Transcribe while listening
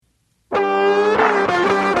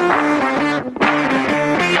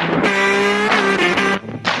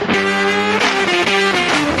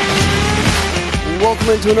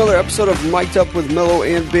into another episode of Mic'd Up with Mello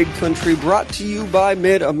and Big Country, brought to you by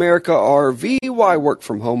Mid-America RV. Why work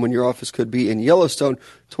from home when your office could be in Yellowstone?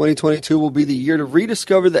 2022 will be the year to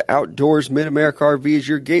rediscover the outdoors. Mid-America RV is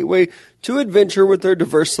your gateway to adventure with their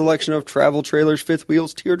diverse selection of travel trailers, fifth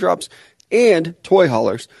wheels, teardrops, and toy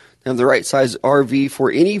haulers. They have the right size RV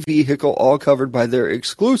for any vehicle, all covered by their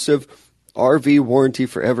exclusive RV warranty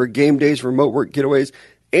forever. Game days, remote work getaways,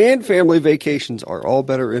 and family vacations are all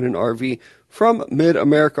better in an RV. From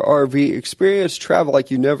Mid-America RV, experience travel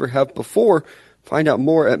like you never have before. Find out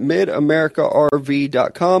more at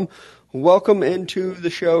midamericarv.com. Welcome into the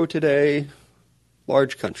show today,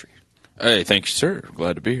 Large Country. Hey, thank you, sir.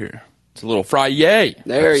 Glad to be here. It's a little Friday.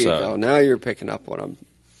 There you go. Now you're picking up what I'm...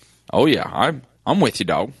 Oh, yeah. I'm with you,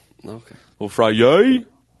 dog. Okay. Little Friday.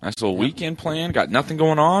 Nice little weekend plan. Got nothing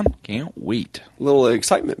going on. Can't wait. A little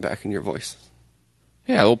excitement back in your voice.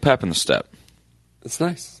 Yeah, a little pep in the step. It's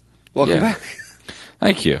nice. Welcome back.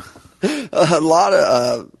 Thank you. A lot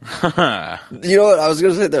of, you know what, I was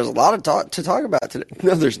going to say, there's a lot of to talk about today.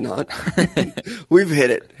 No, there's not. We've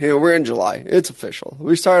hit it. You know, we're in July. It's official.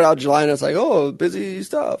 We started out July, and it's like, oh, busy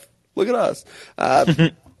stuff. Look at us.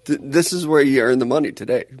 This is where you earn the money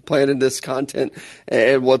today, planning this content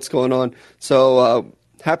and what's going on. So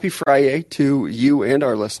happy Friday to you and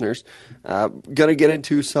our listeners. Going to get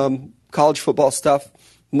into some college football stuff.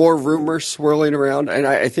 More rumors swirling around, and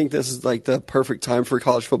I think this is like the perfect time for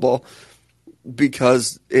college football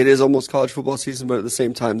because it is almost college football season, but at the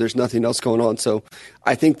same time, there's nothing else going on. So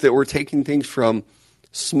I think that we're taking things from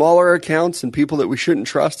smaller accounts and people that we shouldn't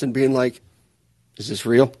trust and being like, is this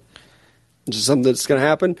real? Is this something that's going to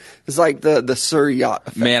happen? It's like the Sir Yacht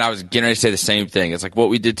effect. Man, I was getting ready to say the same thing. It's like what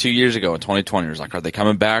we did 2 years ago in 2020. It was like, are they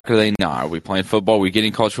coming back or are they not? Are we playing football? Are we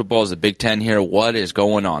getting college football? Is the Big Ten here? What is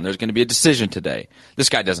going on? There's going to be a decision today. This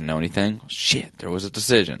guy doesn't know anything. Shit, there was a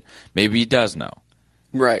decision. Maybe he does know.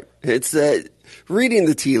 Right. It's reading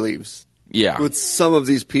the tea leaves. Yeah. With some of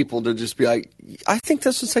these people to just be like, I think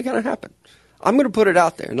this is going to happen. I'm going to put it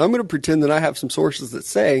out there, and I'm going to pretend that I have some sources that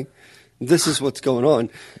say this is what's going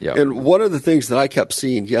on. Yep. And one of the things that I kept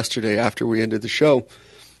seeing yesterday after we ended the show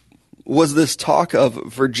was this talk of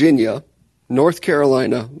Virginia, North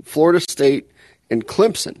Carolina, Florida State, and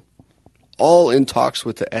Clemson all in talks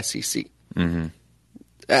with the SEC. Mm-hmm.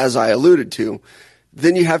 As I alluded to,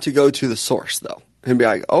 then you have to go to the source, though, and be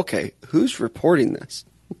like, okay, who's reporting this?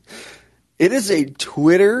 It is a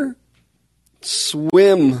Twitter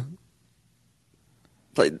swim.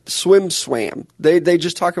 Like swam. They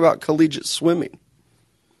just talk about collegiate swimming,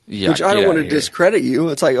 which I don't want to discredit you.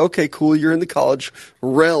 It's like, okay, cool, you're in the college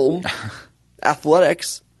realm,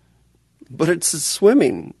 athletics, but it's a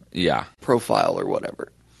swimming profile or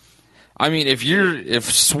whatever. I mean,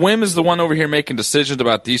 if swim is the one over here making decisions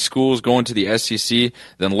about these schools going to the SEC,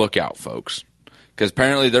 then look out, folks, because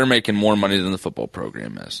apparently they're making more money than the football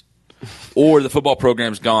program is, or the football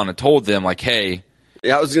program's gone and told them like, hey.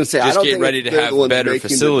 Yeah, I was going to say, just I don't get think ready to have better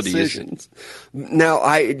facilities. Now,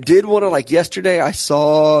 I did want to, like yesterday, I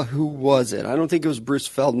saw, who was it? I don't think it was Bruce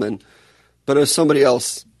Feldman, but it was somebody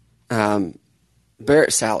else,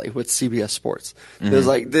 Barrett Sally with CBS Sports. Mm-hmm. It was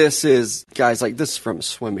like, this is from a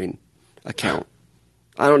swimming account.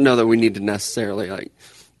 I don't know that we need to necessarily like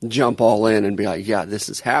jump all in and be like, yeah, this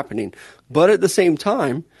is happening. But at the same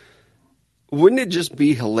time, wouldn't it just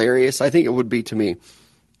be hilarious? I think it would be to me.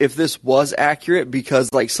 If this was accurate,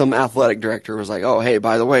 because like some athletic director was like, oh, hey,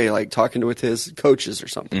 by the way, like talking with his coaches or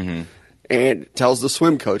something, mm-hmm. and tells the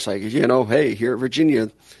swim coach, like, you know, hey, here at Virginia,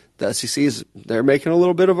 the SEC they're making a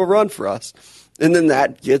little bit of a run for us. And then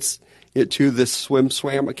that gets it to this swam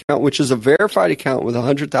account, which is a verified account with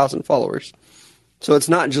 100,000 followers. So it's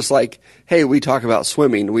not just like, hey, we talk about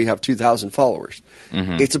swimming, we have 2,000 followers.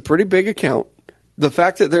 Mm-hmm. It's a pretty big account. The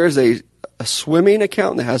fact that there is a swimming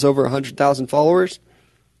account that has over 100,000 followers,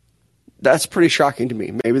 that's pretty shocking to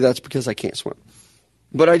me. Maybe that's because I can't swim.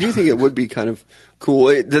 But I do think it would be kind of cool.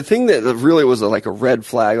 The thing that really was like a red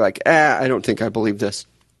flag, like, I don't think I believe this,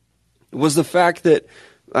 was the fact that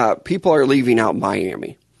people are leaving out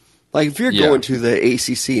Miami. Like, if you're going to the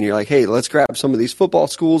ACC and you're like, hey, let's grab some of these football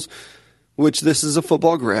schools, which this is a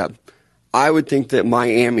football grab, I would think that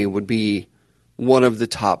Miami would be one of the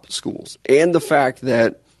top schools. And the fact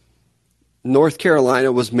that North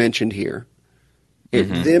Carolina was mentioned here,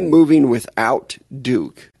 and them moving without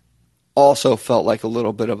Duke also felt like a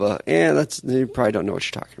little bit of you probably don't know what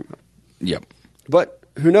you're talking about. Yep. But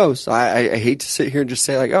who knows? I hate to sit here and just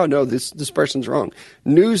say like, oh no, this person's wrong.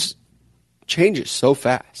 News changes so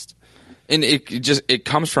fast. And it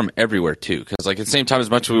comes from everywhere too, because like at the same time, as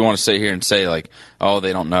much as we want to sit here and say like, oh,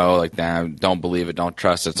 they don't know, like, nah, don't believe it, don't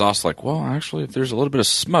trust it, it's also like, well, actually, if there's a little bit of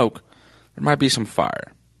smoke, there might be some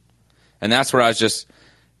fire. And that's where I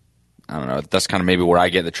don't know, that's kind of maybe where I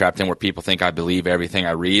get trapped in, where people think I believe everything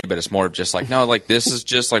I read, but it's more of just like, no, like this is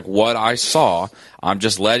just like what I saw. I'm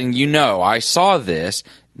just letting you know I saw this.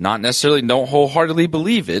 Not necessarily don't wholeheartedly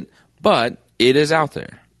believe it, but it is out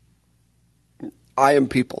there. I am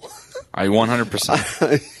people. I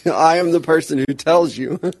 100%. I am the person who tells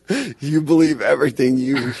you you believe everything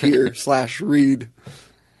you hear / read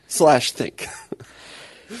 / think.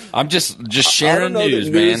 I'm just sharing I don't know news,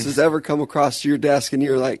 that man. News has ever come across your desk and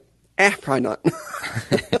you're like, probably not.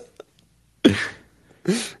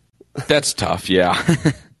 That's tough, yeah.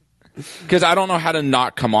 Because I don't know how to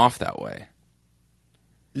not come off that way.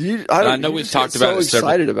 I know we've talked about it. So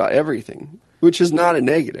excited about everything, which is not a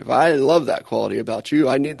negative. I love that quality about you.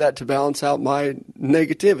 I need that to balance out my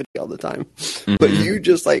negativity all the time. Mm-hmm. But you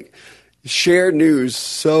just like share news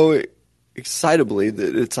so excitably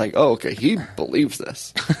that it's like, oh, okay, he believes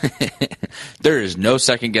this. There is no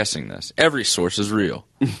second guessing this. Every source is real.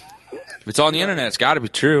 If it's on the internet, it's got to be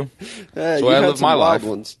true. That's the way I live my life.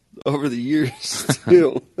 Ones over the years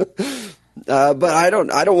too. But I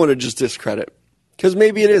don't want to just discredit, because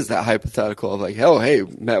maybe it is that hypothetical of like, oh, hey,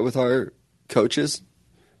 met with our coaches,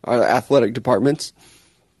 our athletic departments,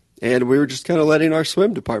 and we were just kind of letting our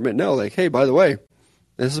swim department know, like, hey, by the way,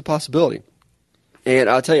 this is a possibility.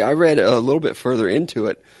 And I'll tell you, I read a little bit further into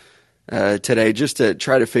it today just to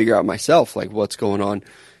try to figure out myself, like, what's going on.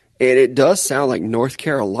 And it does sound like North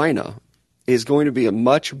Carolina is going to be a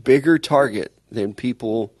much bigger target than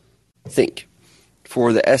people think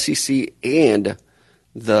for the SEC and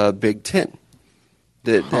the Big Ten.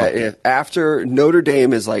 That if after Notre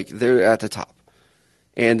Dame is like, they're at the top,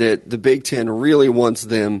 and that the Big Ten really wants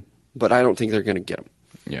them, but I don't think they're going to get them.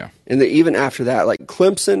 Yeah. And even after that, like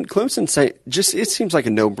Clemson just, it seems like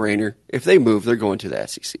a no-brainer. If they move, they're going to the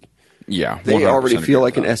SEC. Yeah. They already feel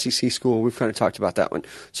like an SEC school. We've kind of talked about that one.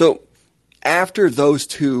 So after those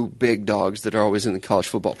two big dogs that are always in the college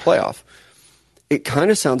football playoff, it kind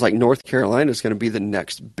of sounds like North Carolina is going to be the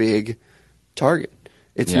next big target.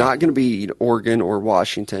 It's not going to be Oregon or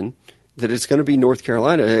Washington, that it's going to be North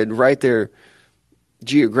Carolina. And right there,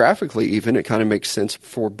 geographically even, it kind of makes sense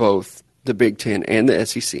for both the Big Ten and the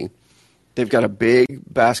SEC. They've got a big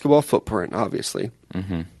basketball footprint, obviously.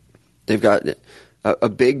 Mm-hmm. They've got a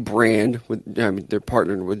big brand. They're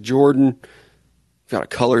partnered with Jordan. Got a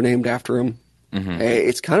color named after them. Mm-hmm.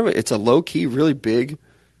 It's a low-key, really big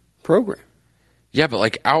program. Yeah, but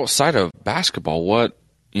like outside of basketball, what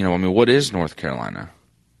is North Carolina?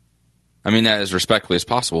 I mean that as respectfully as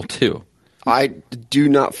possible, too. I do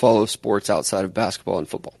not follow sports outside of basketball and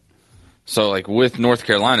football. So, like, with North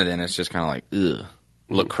Carolina, then, it's just kind of like, ugh.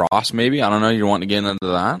 Lacrosse, maybe? I don't know. You're wanting to get into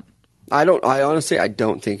that? I honestly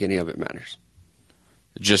don't think any of it matters.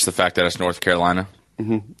 Just the fact that it's North Carolina?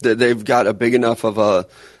 Mm-hmm. They've got a big enough of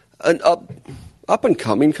an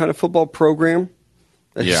up-and-coming kind of football program.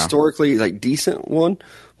 A historically, like, decent one.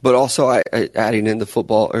 But also, adding in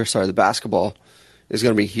the basketball is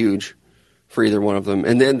going to be huge for either one of them.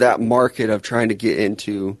 And then that market of trying to get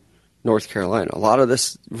into North Carolina. A lot of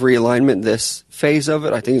this realignment, this phase of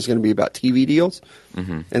it, I think is going to be about TV deals.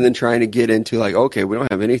 Mm-hmm. And then trying to get into like, okay, we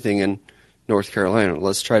don't have anything in North Carolina.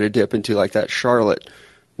 Let's try to dip into like that Charlotte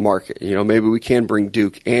market. Maybe we can bring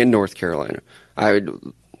Duke and North Carolina.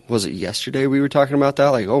 Was it yesterday we were talking about that?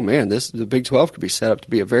 Like, oh man, the Big 12 could be set up to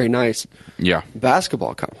be a very nice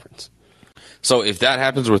basketball conference. So if that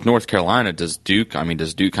happens with North Carolina, does Duke kind of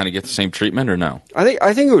get the same treatment or no?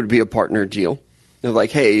 I think it would be a partner deal. They're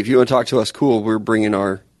like, hey, if you want to talk to us, cool, we're bringing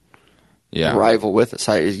our rival with us.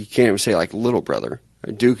 You can't even say like little brother.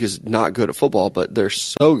 Duke is not good at football, but they're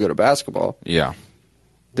so good at basketball. Yeah.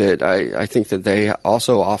 That I think that they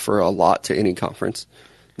also offer a lot to any conference.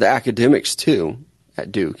 The academics, too,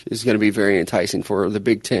 at Duke is going to be very enticing for the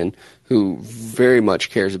Big Ten, who very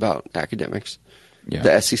much cares about academics. Yeah.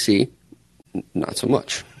 The SEC, not so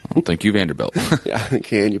much. Thank you, Vanderbilt. Yeah,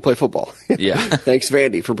 can you play football? Yeah. Thanks,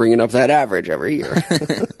 Vandy, for bringing up that average every year.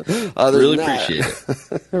 Really appreciate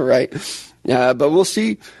it. Right. But we'll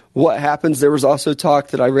see what happens. There was also talk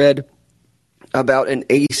that I read about an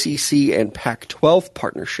ACC and Pac-12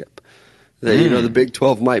 partnership. That, the Big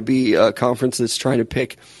 12 might be a conference that's trying to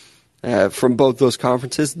pick from both those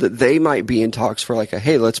conferences, that they might be in talks for like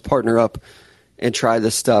hey, let's partner up and try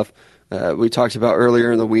this stuff. We talked about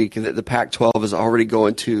earlier in the week that the Pac-12 is already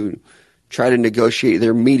going to try to negotiate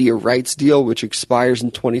their media rights deal, which expires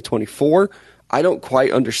in 2024. I don't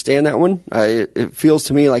quite understand that one. It feels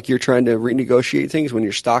to me like you're trying to renegotiate things when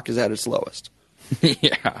your stock is at its lowest.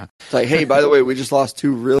 Yeah. It's like, hey, by the way, we just lost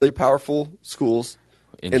two really powerful schools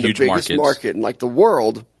in the biggest market in like the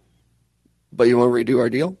world, but you want to redo our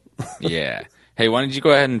deal? Yeah. Hey, why don't you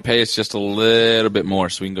go ahead and pay us just a little bit more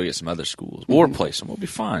so we can go get some other schools or replace them? We'll be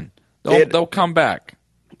fine. They'll come back.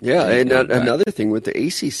 Yeah, and another thing with the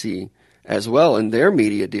ACC as well and their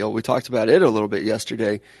media deal, we talked about it a little bit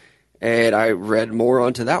yesterday, and I read more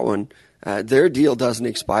onto that one. Their deal doesn't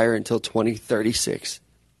expire until 2036.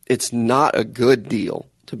 It's not a good deal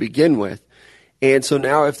to begin with. And so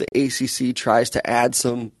now if the ACC tries to add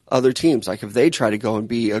some other teams, like if they try to go and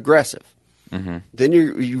be aggressive, then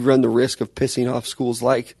you run the risk of pissing off schools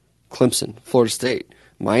like Clemson, Florida State,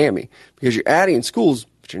 Miami, because you're adding schools,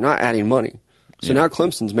 but you're not adding money. So now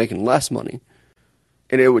Clemson's making less money.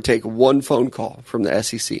 And it would take one phone call from the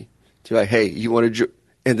SEC to be like, hey, you want to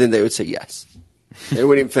and then they would say yes. They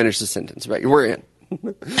wouldn't even finish the sentence. Right? We're in.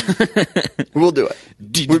 We'll do it.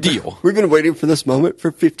 Deal. We've been waiting for this moment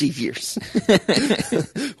for 50 years.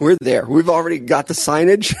 We're there. We've already got the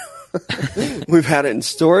signage. We've had it in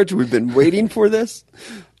storage. We've been waiting for this.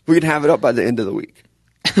 We can have it up by the end of the week.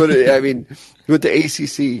 But, I mean, with the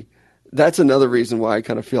ACC, that's another reason why I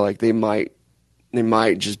kind of feel like they might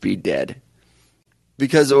just be dead.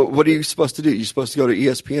 Because what are you supposed to do? You're supposed to go to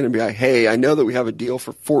ESPN and be like, hey, I know that we have a deal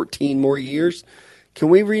for 14 more years. Can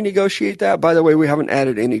we renegotiate that? By the way, we haven't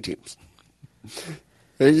added any teams.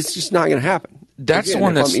 It's just not going to happen. That's the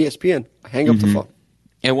one that's on ESPN. Hang up the phone.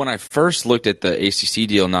 And when I first looked at the ACC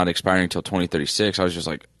deal not expiring until 2036, I was just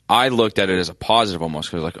like, I looked at it as a positive almost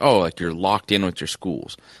because like, oh, like you're locked in with your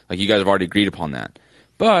schools. Like you guys have already agreed upon that.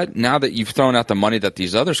 But now that you've thrown out the money that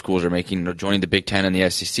these other schools are making, joining the Big Ten and the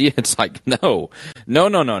SEC, it's like, no.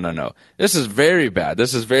 This is very bad.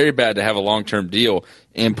 This is very bad to have a long-term deal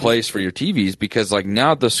in place for your TVs because like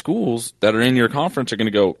now the schools that are in your conference are going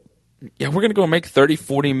to go, yeah, we're going to go make $30,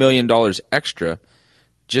 $40 million extra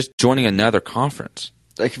just joining another conference.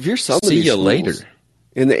 Like if you're some of these schools later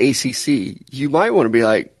in the ACC, you might want to be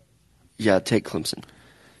like, yeah, take Clemson.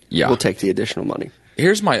 Yeah, we'll take the additional money.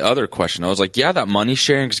 Here's my other question. I was like, yeah, that money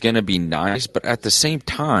sharing is going to be nice, but at the same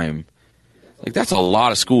time, like that's a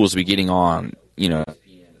lot of schools to be getting on, ESPN and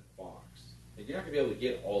Fox. Like, you're not going to be able to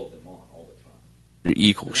get all of them on all the time.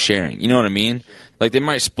 Equal sharing. You know what I mean? Like they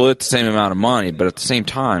might split the same amount of money, but at the same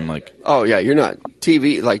time, like... Oh, yeah, you're not...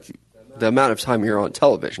 TV, like the amount of time you're on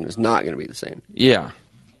television is not going to be the same. Yeah.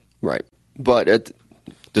 Right. But...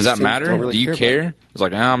 Does that matter? Really Do you care? It's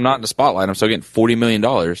like, I'm not in the spotlight. I'm still getting $40 million.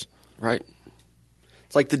 Right.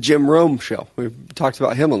 It's like the Jim Rome show. We talked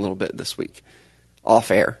about him a little bit this week,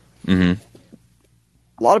 off air. Mm-hmm.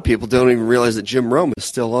 A lot of people don't even realize that Jim Rome is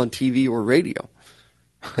still on TV or radio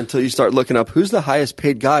until you start looking up who's the highest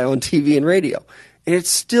paid guy on TV and radio. And it's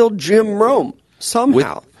still Jim Rome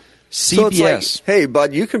somehow. With CBS. So it's like, hey,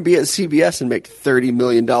 bud, you can be at CBS and make $30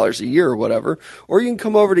 million a year or whatever, or you can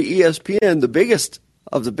come over to ESPN, the biggest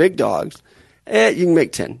of the big dogs, and you can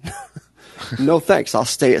make 10. No thanks. I'll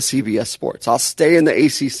stay at CBS Sports. I'll stay in the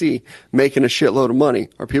ACC making a shitload of money.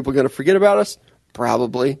 Are people going to forget about us?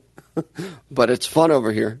 Probably. But it's fun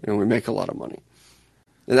over here, and we make a lot of money.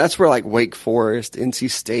 And that's where, like, Wake Forest, NC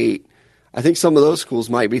State, I think some of those schools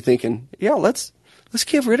might be thinking, yeah, let's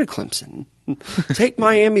get rid of Clemson. Take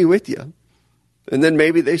Miami with you. And then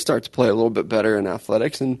maybe they start to play a little bit better in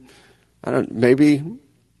athletics, and maybe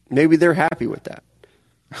they're happy with that.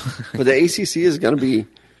 But the ACC is going to be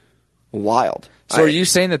wild. So are you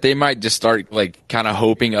saying that they might just start like kind of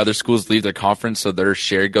hoping other schools leave their conference so their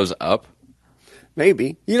share goes up?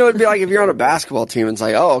 Maybe. It'd be like if you're on a basketball team and it's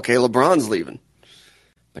like, oh, okay, LeBron's leaving.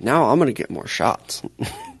 But now I'm going to get more shots.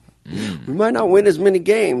 We might not win as many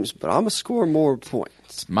games, but I'm going to score more points.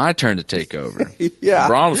 It's my turn to take over. Yeah.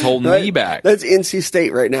 LeBron was holding me back. That's NC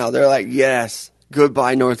State right now. They're like, yes,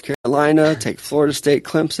 goodbye North Carolina. Take Florida State,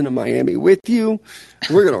 Clemson, and Miami with you.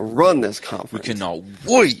 We're going to run this conference. We cannot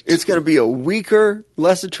wait. It's going to be a weaker,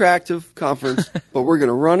 less attractive conference, but we're going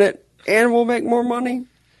to run it, and we'll make more money.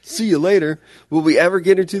 See you later. Will we ever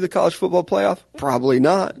get into the college football playoff? Probably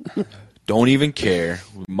not. Don't even care.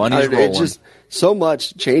 Money's rolling. It just so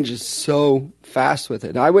much changes so fast with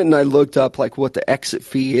it. I went and I looked up like what the exit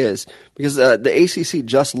fee is because the ACC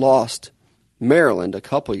just lost Maryland a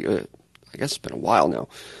couple years. I guess it's been a while now.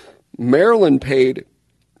 Maryland paid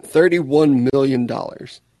 $31 million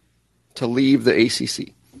to leave the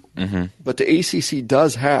ACC. Mm-hmm. But the ACC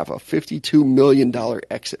does have a $52 million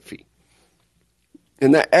exit fee.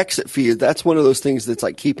 And that exit fee, that's one of those things that's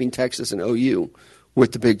like keeping Texas and OU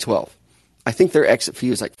with the Big 12. I think their exit fee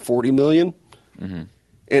is like $40 million. Mm-hmm.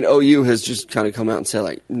 And OU has just kind of come out and said,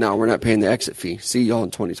 like, no, we're not paying the exit fee. See y'all in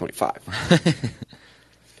 2025.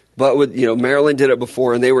 But with Maryland did it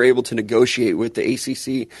before, and they were able to negotiate with the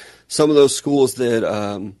ACC. Some of those schools that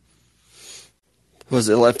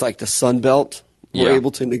left like the Sun Belt were Yeah.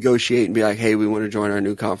 able to negotiate and be like, hey, we want to join our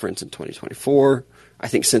new conference in 2024. I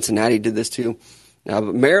think Cincinnati did this too.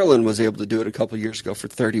 But Maryland was able to do it a couple years ago for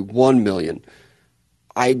 $31 million.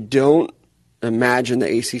 I don't imagine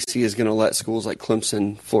the ACC is going to let schools like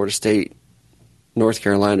Clemson, Florida State, North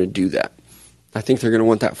Carolina do that. I think they're going to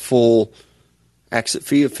want that full exit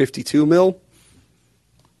fee of $52 million.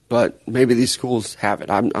 But maybe these schools have it.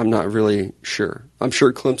 I'm not really sure. I'm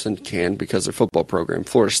sure Clemson can because their football program.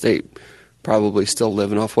 Florida State probably still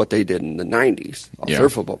living off what they did in the 90s, off their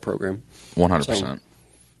football program. 100%. So,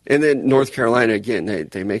 and then North Carolina, again,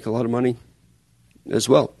 they make a lot of money as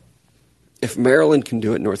well. If Maryland can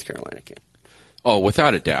do it, North Carolina can. Oh,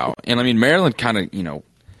 without a doubt. And, I mean, Maryland kind of,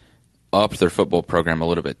 upped their football program a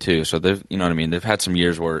little bit, too. So, they've, you know what I mean? They've had some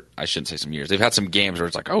years where, I shouldn't say some years, they've had some games where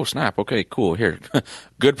it's like, oh, snap, okay, cool, here.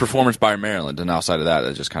 Good performance by Maryland. And outside of that,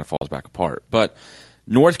 it just kind of falls back apart. But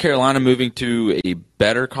North Carolina moving to a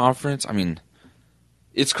better conference, I mean,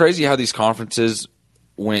 it's crazy how these conferences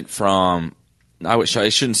went from, I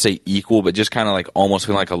shouldn't say equal, but just kind of like almost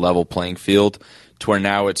feeling like a level playing field to where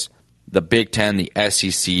now it's the Big Ten, the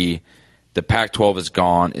SEC, the Pac-12 is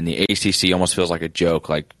gone, and the ACC almost feels like a joke.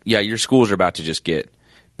 Like, yeah, your schools are about to just get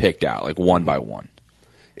picked out, like one by one.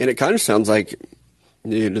 And it kind of sounds like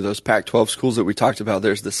those Pac-12 schools that we talked about,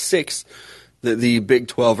 there's the six that the Big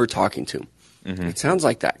 12 are talking to. Mm-hmm. It sounds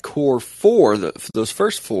like that core four, those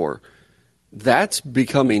first four, that's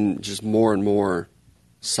becoming just more and more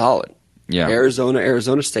solid. Yeah.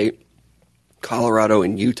 Arizona State, Colorado,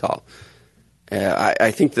 and Utah.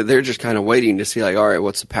 I think that they're just kind of waiting to see, like, all right,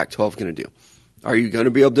 what's the Pac-12 going to do? Are you going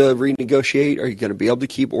to be able to renegotiate? Are you going to be able to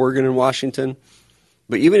keep Oregon and Washington?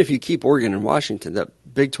 But even if you keep Oregon and Washington, that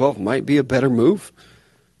Big 12 might be a better move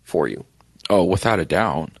for you. Oh, without a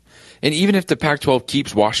doubt. And even if the Pac-12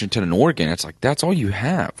 keeps Washington and Oregon, it's like that's all you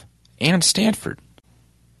have. And Stanford.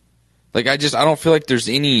 Like, I don't feel like there's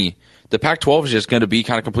any – the Pac-12 is just going to be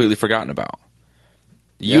kind of completely forgotten about.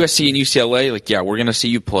 USC and UCLA, like, yeah, we're going to see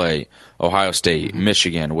you play Ohio State,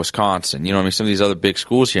 Michigan, Wisconsin, you know what I mean, some of these other big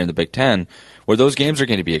schools here in the Big Ten, where those games are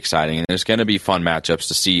going to be exciting, and there's going to be fun matchups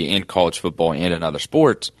to see in college football and in other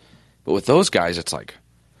sports. But with those guys, it's like,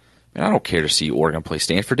 man, I don't care to see Oregon play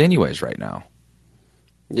Stanford anyways right now.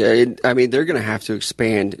 Yeah, I mean, they're going to have to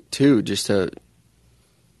expand, too, just to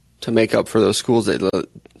make up for those schools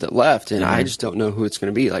that left, and I just don't know who it's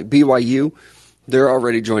going to be. Like BYU, they're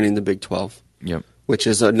already joining the Big 12. Yep. Which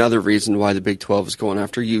is another reason why the Big 12 is going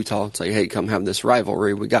after Utah. It's like, hey, come have this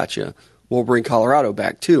rivalry. We got you. We'll bring Colorado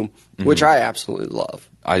back, too, which I absolutely love.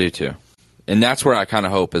 I do, too. And that's where I kind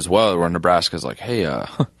of hope as well, where Nebraska's like, hey,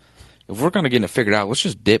 if we're going to get it figured out, let's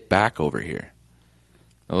just dip back over here.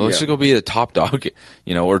 Let's just go be the top dog, or try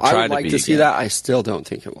to be. I would like to see that. I still don't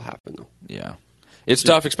think it will happen, though. Yeah. It's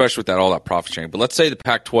tough, especially with all that profit sharing. But let's say the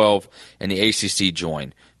Pac-12 and the ACC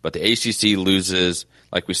join, but the ACC loses,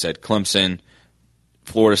 like we said, Clemson,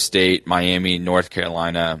 Florida State, Miami, North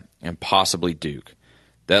Carolina, and possibly Duke.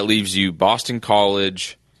 That leaves you Boston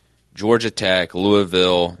College, Georgia Tech,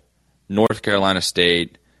 Louisville, North Carolina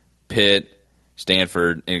State, Pitt,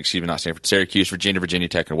 Syracuse, Virginia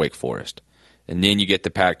Tech, and Wake Forest. And then you get the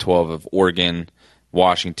Pac-12 of Oregon,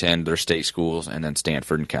 Washington, their state schools, and then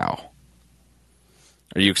Stanford and Cal.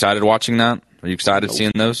 Are you excited watching that? Are you excited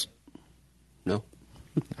seeing those? No.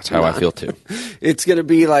 That's how I feel, too. It's going to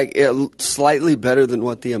be like slightly better than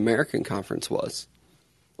what the American Conference was.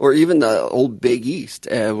 Or even the old Big East,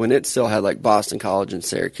 when it still had like Boston College and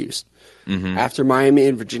Syracuse. Mm-hmm. After Miami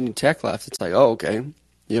and Virginia Tech left, it's like, oh, okay,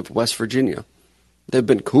 you have West Virginia. They've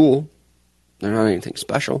been cool. They're not anything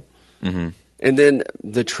special. Mm-hmm. And then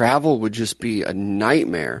the travel would just be a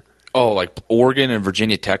nightmare. Oh, like Oregon and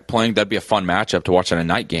Virginia Tech playing, that'd be a fun matchup to watch on a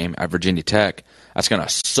night game at Virginia Tech. That's going to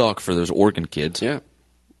suck for those Oregon kids. Yeah.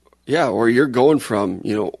 Yeah, or you're going from,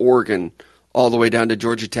 Oregon all the way down to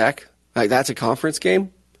Georgia Tech. Like, that's a conference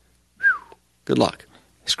game? Whew. Good luck.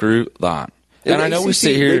 Screw that. And I know ACC, we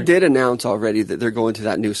sit here. They did announce already that they're going to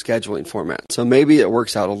that new scheduling format. So maybe it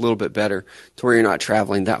works out a little bit better to where you're not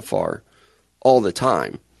traveling that far all the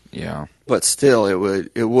time. Yeah. But still,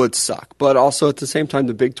 it would suck. But also at the same time,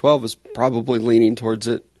 the Big 12 is probably leaning towards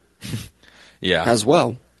it as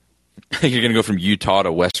well. You're going to go from Utah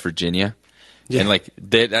to West Virginia. Yeah. And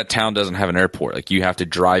that town doesn't have an airport. Like, you have to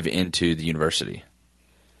drive into the university.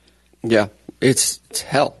 Yeah. It's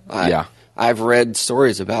hell. I've read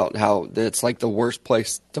stories about how it's like the worst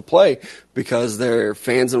place to play because their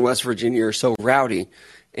fans in West Virginia are so rowdy,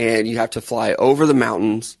 and you have to fly over the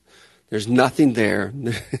mountains. There's nothing there.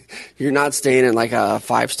 You're not staying in like a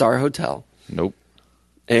 5-star hotel. Nope.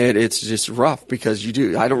 And it's just rough because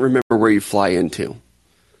I don't remember where you fly into.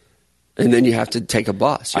 And then you have to take a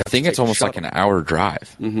bus. I think it's almost like an hour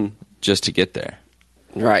drive just to get there.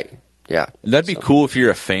 Right. Yeah. That'd be cool if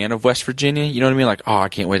you're a fan of West Virginia. You know what I mean? Like, oh, I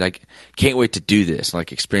can't wait. Like, can't wait to do this.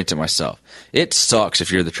 Like, experience it myself. It sucks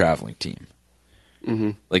if you're the traveling team.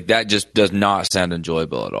 Like, that just does not sound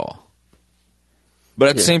enjoyable at all. But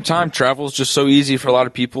at the same time, travel is just so easy for a lot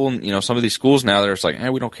of people. And, you know, some of these schools now, they're just like,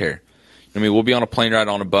 we don't care. I mean, we'll be on a plane ride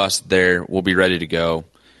on a bus there. We'll be ready to go.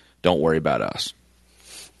 Don't worry about us.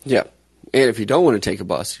 Yeah. And if you don't want to take a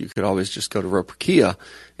bus, you could always just go to Roper Kia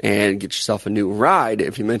and get yourself a new ride.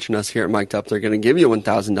 If you mention us here at Mic'd Up, they're going to give you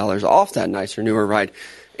 $1,000 off that nicer, newer ride.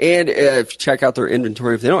 And if you check out their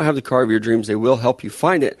inventory, if they don't have the car of your dreams, they will help you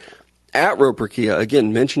find it at Roper Kia.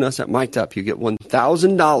 Again, mention us at Mic'd Up. You get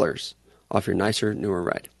 $1,000 off your nicer, newer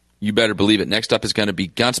ride. You better believe it. Next up is going to be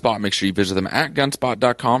Gunspot. Make sure you visit them at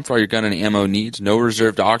gunspot.com for all your gun and ammo needs. No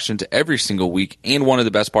reserved auctions every single week. And one of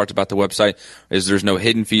the best parts about the website is there's no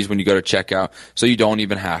hidden fees when you go to checkout, so you don't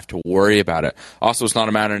even have to worry about it. Also, it's not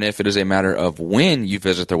a matter of if, it is a matter of when you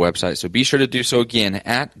visit their website. So be sure to do so again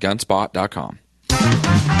at gunspot.com.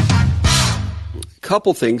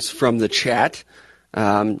 Couple things from the chat.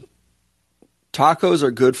 Tacos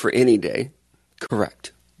are good for any day.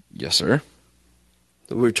 Correct. Yes, sir.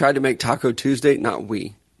 We've tried to make Taco Tuesday, not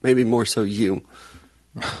we, maybe more so you.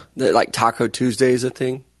 That like Taco Tuesday is a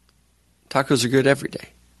thing. Tacos are good every day.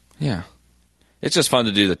 Yeah. It's just fun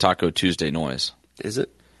to do the Taco Tuesday noise. Is it?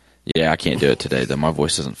 Yeah, I can't do it today, though. My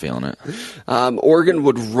voice isn't feeling it. Oregon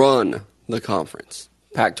would run the conference.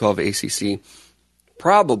 Pac-12 ACC.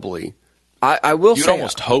 Probably. I will say. You'd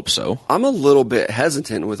almost hope so. I'm a little bit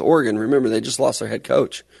hesitant with Oregon. Remember, they just lost their head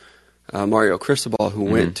coach, Mario Cristobal, who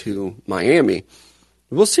went to Miami.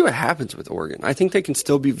 We'll see what happens with Oregon. I think they can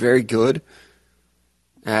still be very good.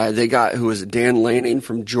 They got, Dan Lanning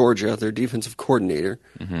from Georgia, their defensive coordinator.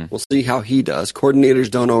 We'll see how he does.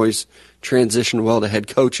 Coordinators don't always transition well to head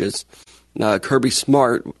coaches. Kirby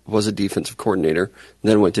Smart was a defensive coordinator,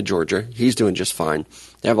 then went to Georgia. He's doing just fine.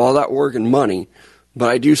 They have all that Oregon money, but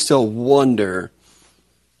I do still wonder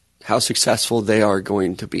how successful they are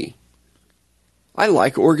going to be. I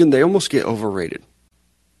like Oregon. They almost get overrated.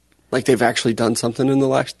 Like they've actually done something in the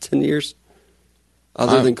last 10 years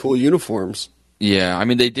other than cool uniforms. Yeah, I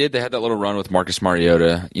mean, they did. They had that little run with Marcus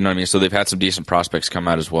Mariota. You know what I mean? So they've had some decent prospects come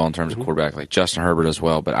out as well in terms of quarterback, like Justin Herbert as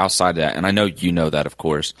well. But outside of that, and I know you know that, of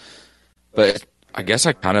course. But I guess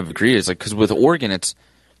I kind of agree. It's like, because with Oregon, it's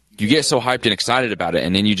you get so hyped and excited about it,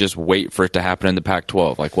 and then you just wait for it to happen in the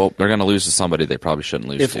Pac-12. Like, well, they're going to lose to somebody they probably shouldn't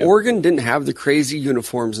lose to. If Oregon didn't have the crazy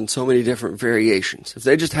uniforms and so many different variations, if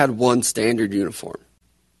they just had one standard uniform.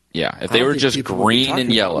 Yeah, if they were just green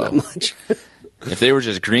and yellow. If they were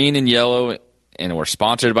just green and yellow and were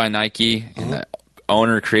sponsored by Nike and the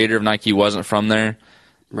owner, creator of Nike wasn't from there,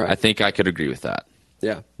 right. I think I could agree with that.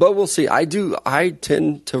 Yeah, but we'll see. I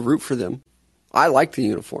tend to root for them. I like the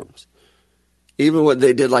uniforms. Even what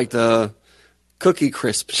they did, like the Cookie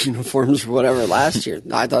Crisp uniforms or whatever last year,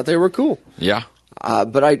 I thought they were cool. Yeah.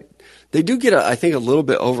 But they do get, I think, a little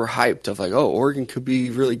bit overhyped of like, Oregon could be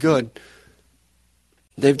really good.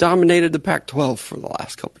 They've dominated the Pac-12 for the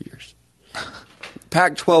last couple of years.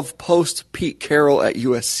 Pac-12 post Pete Carroll at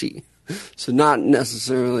USC. So not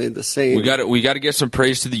necessarily the same. We got to give some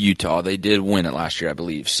praise to the Utah. They did win it last year, I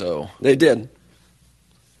believe. So they did.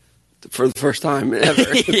 For the first time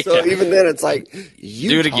ever. Yeah. So even then it's like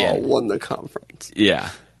Utah won the conference. Yeah.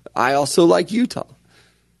 I also like Utah.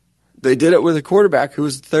 They did it with a quarterback who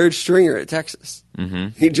was third stringer at Texas.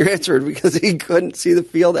 He transferred because he couldn't see the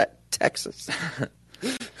field at Texas.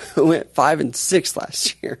 Went 5-6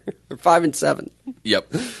 last year, or 5-7.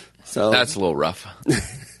 Yep. So that's a little rough.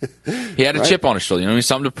 He had a chip on his shoulder. You know, he's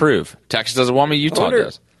something to prove. Texas doesn't want me. Utah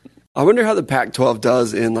does. I wonder how the Pac-12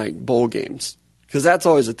 does in like bowl games, because that's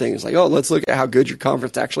always the thing. It's like, let's look at how good your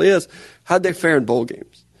conference actually is. How'd they fare in bowl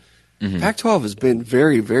games? Pac-12 has been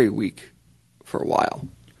very, very weak for a while.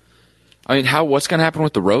 I mean, what's going to happen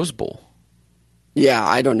with the Rose Bowl? Yeah,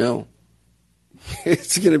 I don't know.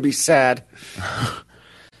 It's going to be sad.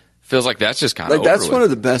 Feels like that's just kind of that's one of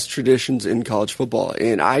the best traditions in college football,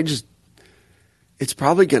 and it's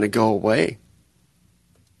probably going to go away.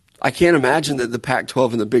 I can't imagine that the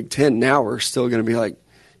Pac-12 and the Big Ten now are still going to be like,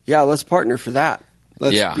 yeah, let's partner for that.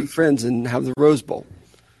 Let's be friends and have the Rose Bowl.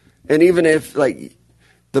 And even if like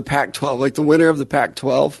the Pac-12, like the winner of the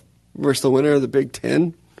Pac-12 versus the winner of the Big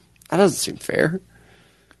Ten, that doesn't seem fair.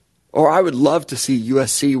 Or I would love to see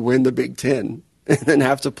USC win the Big Ten and then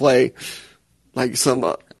have to play like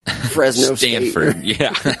some Fresno Stanford, State.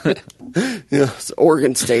 Yeah.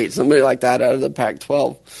 Oregon State, somebody like that out of the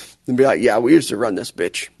Pac-12, and be like, yeah, we used to run this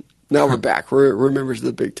bitch. Now we're back. We're members of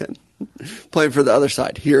the Big Ten. playing for the other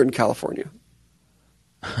side here in California.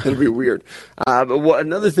 It'll be weird. But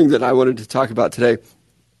another thing that I wanted to talk about today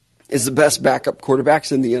is the best backup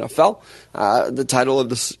quarterbacks in the NFL. The title of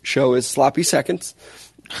the show is Sloppy Seconds.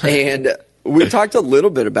 And we talked a little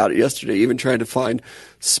bit about it yesterday, even trying to find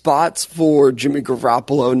spots for Jimmy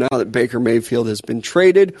Garoppolo now that Baker Mayfield has been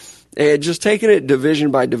traded. And just taking it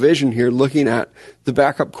division by division here, looking at the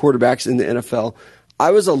backup quarterbacks in the NFL,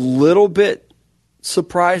 I was a little bit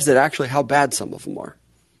surprised at actually how bad some of them are.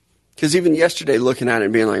 Because even yesterday, looking at it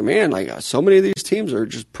and being like, man, like so many of these teams are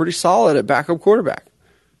just pretty solid at backup quarterback.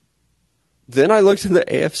 Then I looked at the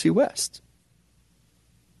AFC West.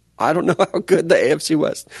 I don't know how good the AFC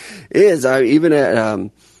West is. Even at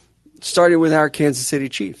starting with our Kansas City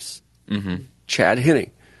Chiefs, Chad Henne,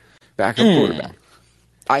 backup quarterback.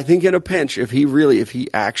 I think in a pinch, if he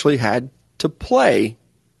actually had to play,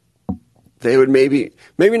 they would maybe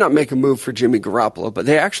not make a move for Jimmy Garoppolo, but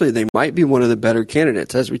they might be one of the better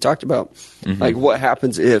candidates, as we talked about. Like, what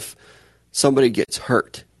happens if somebody gets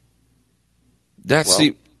hurt?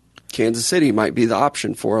 Kansas City might be the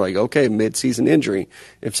option for, like, okay, mid-season injury.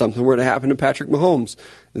 If something were to happen to Patrick Mahomes,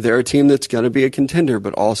 they're a team that's going to be a contender,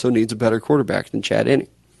 but also needs a better quarterback than Chad Henne.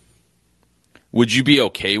 Would you be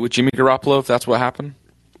okay with Jimmy Garoppolo if that's what happened?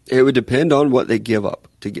 It would depend on what they give up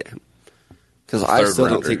to get him. Because I still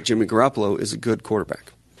don't think Jimmy Garoppolo is a good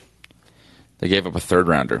quarterback. They gave up a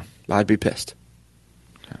third-rounder. I'd be pissed.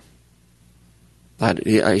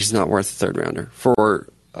 Okay. He's not worth a third-rounder. For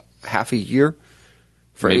half a year,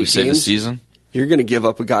 for maybe 8 save games, the season. You're going to give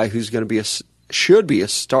up a guy who's going to be should be a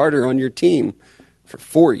starter on your team for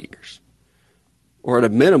 4 years. Or at a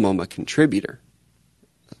minimum, a contributor.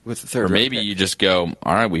 With the third, or maybe you just go,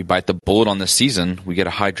 all right, we bite the bullet on this season. We get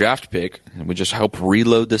a high draft pick, and we just help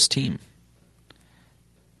reload this team.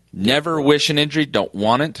 Never wish an injury. Don't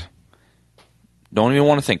want it. Don't even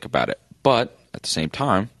want to think about it. But at the same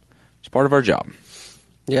time, it's part of our job.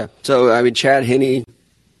 Yeah. So, I mean, Chad Henne,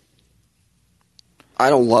 I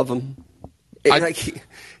don't love him.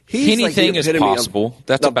 Anything is possible.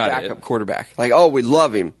 That's about it. Backup quarterback. Like, oh, we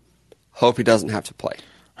love him. Hope he doesn't have to play.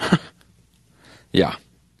 Yeah.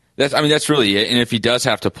 That's really it. And if he does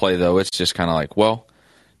have to play, though, it's just kind of like, well,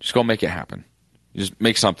 just go make it happen. Just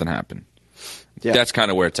make something happen. Yeah. That's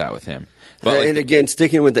kind of where it's at with him. But and again,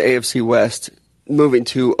 sticking with the AFC West, moving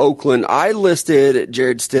to Oakland, I listed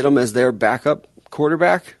Jarrett Stidham as their backup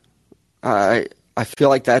quarterback. I feel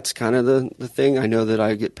like that's kind of the thing. I know that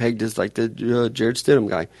I get pegged as like the Jarrett Stidham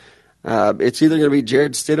guy. It's either going to be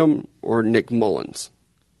Jarrett Stidham or Nick Mullins.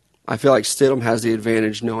 I feel like Stidham has the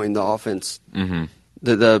advantage knowing the offense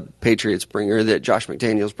that the Patriots bring, or that Josh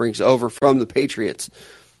McDaniels brings over from the Patriots.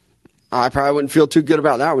 I probably wouldn't feel too good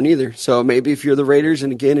about that one either. So maybe if you're the Raiders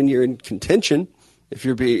and you're in contention, if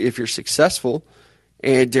you're successful,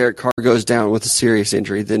 and Derek Carr goes down with a serious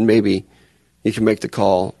injury, then maybe you can make the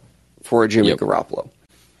call for Jimmy Garoppolo.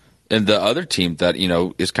 And the other team that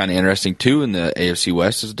is kind of interesting too in the AFC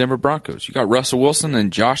West is the Denver Broncos. You got Russell Wilson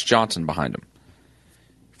and Josh Johnson behind him.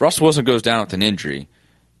 If Russell Wilson goes down with an injury,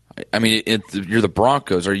 I mean, you're the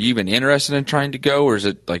Broncos. Are you even interested in trying to go, or is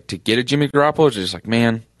it like to get a Jimmy Garoppolo? Or is it just like,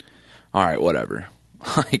 man, all right, whatever.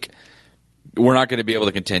 Like, we're not going to be able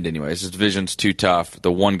to contend anyways. This division's too tough.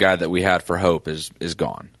 The one guy that we had for hope is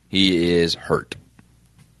gone. He is hurt.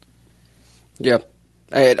 Yeah.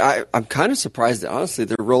 And I'm kind of surprised that, honestly,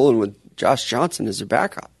 they're rolling with Josh Johnson as their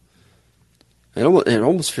backup. It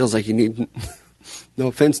almost feels like you need, no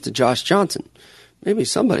offense to Josh Johnson, maybe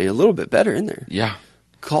somebody a little bit better in there. Yeah.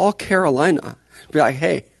 Call Carolina. Be like,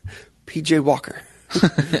 hey, P.J. Walker.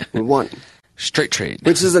 We want him. Straight trade.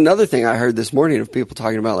 Which is another thing I heard this morning of people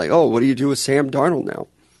talking about, like, oh, what do you do with Sam Darnold now?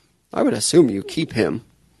 I would assume you keep him.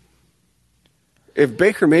 If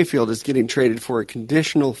Baker Mayfield is getting traded for a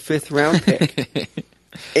conditional 5th-round pick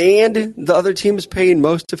and the other team is paying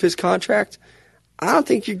most of his contract, I don't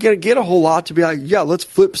think you're going to get a whole lot to be like, yeah, let's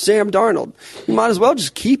flip Sam Darnold. You might as well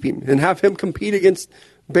just keep him and have him compete against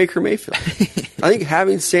Baker Mayfield. I think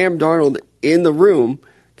having Sam Darnold in the room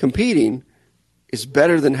competing is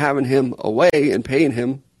better than having him away and paying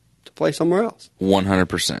him to play somewhere else.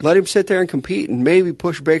 100%. Let him sit there and compete and maybe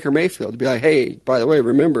push Baker Mayfield to be like, hey, by the way,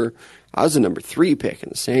 remember, I was the number 3 pick in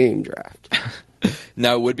the same draft.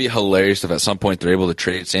 Now, it would be hilarious if at some point they're able to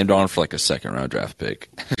trade Sam Darnold for like a 2nd-round draft pick.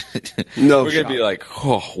 No We're going to be like,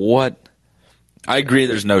 oh, what? I agree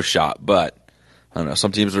there's no shot, but I don't know.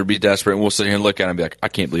 Some teams would be desperate, and we'll sit here and look at it and be like, I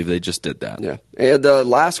can't believe they just did that. Yeah. And the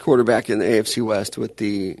last quarterback in the AFC West with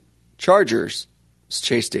the Chargers is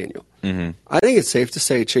Chase Daniel. Mm-hmm. I think it's safe to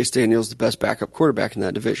say Chase Daniel is the best backup quarterback in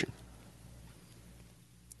that division.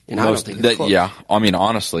 And I don't think it's close. Yeah, I mean,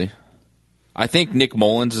 honestly. I think Nick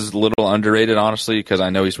Mullins is a little underrated, honestly, because I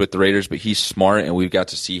know he's with the Raiders, but he's smart, and we've got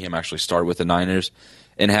to see him actually start with the Niners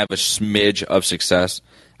and have a smidge of success.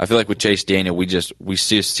 I feel like with Chase Daniel, we just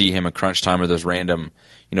see him in crunch time or those random,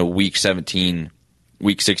 week 17,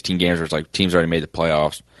 week 16 games where it's like teams already made the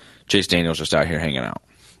playoffs. Chase Daniel's just out here hanging out.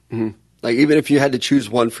 Mm-hmm. Like, even if you had to choose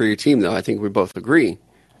one for your team, though, I think we both agree.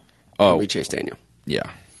 Oh, we Chase Daniel. Yeah.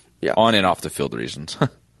 On and off the field reasons.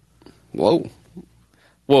 Whoa,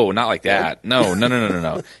 not like that.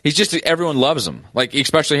 No. He's just, everyone loves him. Like,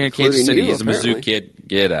 especially here in Kansas City. He's a Mizzou kid.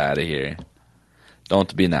 Get out of here.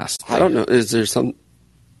 Don't be nasty. I don't know. Is there some...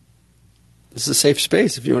 This is a safe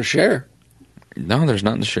space if you want to share. No, there's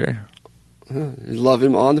nothing to share. You love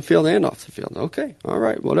him on the field and off the field. Okay. All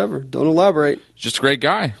right. Whatever. Don't elaborate. He's just a great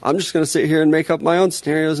guy. I'm just going to sit here and make up my own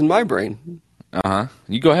scenarios in my brain. Uh-huh.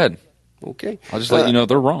 You go ahead. Okay. I'll just let you know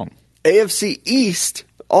they're wrong. AFC East,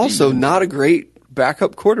 also not a great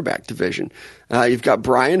backup quarterback division. You've got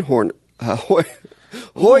Brian Hoyer.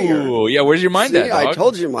 Ooh, yeah, where's your mind at, dog? I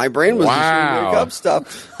told you, my brain was just going to make up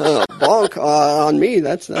stuff. Bonk on me.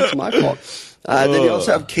 That's my fault. Then you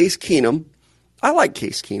also have Case Keenum. I like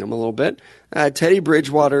Case Keenum a little bit. Teddy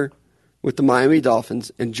Bridgewater with the Miami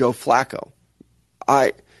Dolphins, and Joe Flacco.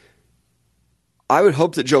 I would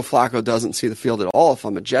hope that Joe Flacco doesn't see the field at all if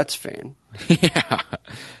I'm a Jets fan. Yeah.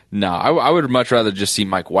 No, I would much rather just see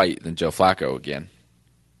Mike White than Joe Flacco again.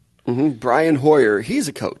 Mm-hmm. Brian Hoyer, he's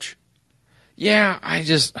a coach. Yeah, I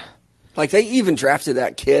just... Like, they even drafted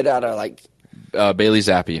that kid out of, Bailey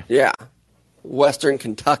Zappi. Yeah. Western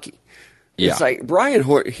Kentucky. Yeah. It's like, Brian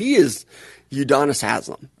Hoyer, he is Udonis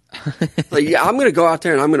Haslam. Like, yeah, I'm going to go out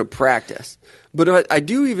there and I'm going to practice. But I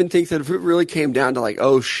do even think that if it really came down to, like,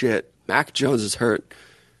 oh, shit, Mac Jones is hurt,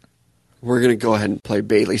 we're going to go ahead and play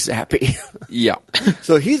Bailey Zappi. Yeah.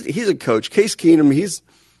 So he's a coach. Case Keenum,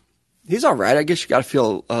 he's all right. I guess you got to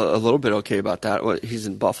feel a little bit okay about that. He's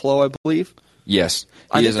in Buffalo, I believe. Yes,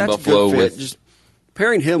 he is in Buffalo. With just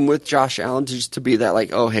pairing him with Josh Allen just to be that,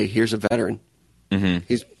 like, oh, hey, here's a veteran. Mm-hmm.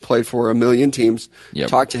 He's played for a million teams. Yep.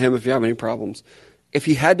 Talk to him if you have any problems. If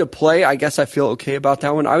he had to play, I guess I feel okay about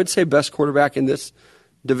that one. I would say best quarterback in this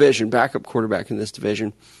division, backup quarterback in this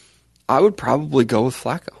division, I would probably go with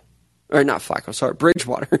Flacco. Or not Flacco, sorry,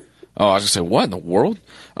 Bridgewater. Oh, I was going to say, what in the world?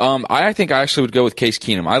 I think I actually would go with Case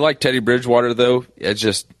Keenum. I like Teddy Bridgewater, though. It's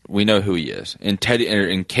just, we know who he is. In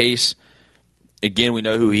Case, again, we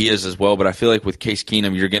know who he is as well, but I feel like with Case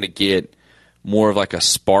Keenum, you're going to get more of like a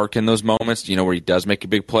spark in those moments, where he does make a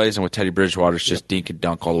big plays, and with Teddy Bridgewater, it's just dink and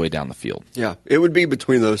dunk all the way down the field. Yeah, it would be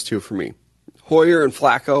between those two for me. Hoyer and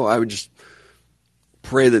Flacco, I would just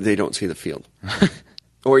pray that they don't see the field.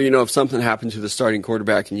 Or, if something happened to the starting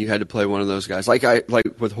quarterback and you had to play one of those guys, like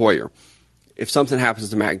with Hoyer, if something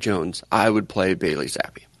happens to Mac Jones, I would play Bailey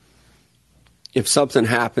Zappi. If something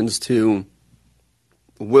happens to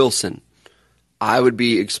Wilson, I would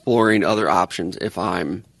be exploring other options if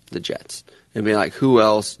I'm the Jets. And be like, who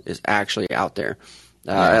else is actually out there?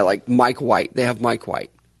 Like Mike White. They have Mike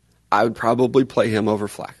White. I would probably play him over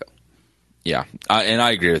Flacco. Yeah, and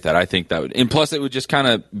I agree with that. I think that would, and plus it would just kind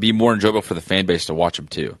of be more enjoyable for the fan base to watch him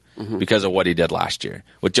too, because of what he did last year.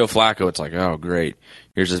 With Joe Flacco, it's like, oh great,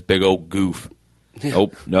 here's this big old goof. Yeah.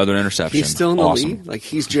 Oh, another interception. He's still in the league. Like,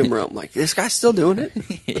 he's Jim Rome. Like, this guy's still doing it.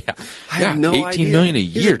 Yeah, I have no idea. $18 million a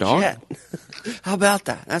year, dog. How about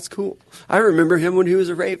that? That's cool. I remember him when he was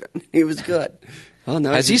a Raven. He was good. Oh,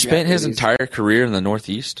 no, has he spent his entire career in the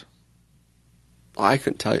Northeast? I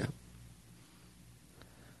couldn't tell you.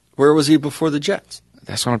 Where was he before the Jets?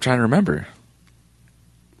 That's what I'm trying to remember.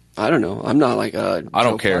 I don't know. I'm not like a... I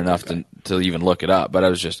don't care enough to even look it up, but I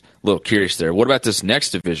was just a little curious there. What about this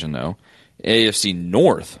next division, though? AFC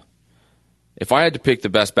North. If I had to pick the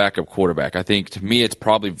best backup quarterback, I think, to me, it's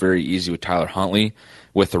probably very easy with Tyler Huntley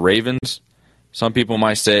with the Ravens. Some people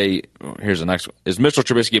might say, here's the next one. Is Mitchell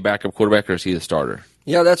Trubisky a backup quarterback, or is he the starter?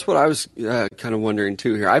 Yeah, that's what I was kind of wondering,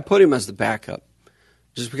 too, here. I put him as the backup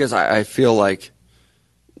just because I feel like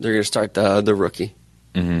they're going to start the rookie,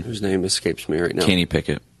 whose name escapes me right now. Kenny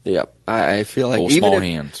Pickett. Yep. I feel like even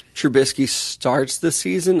if Trubisky starts the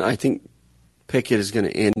season, I think Pickett is going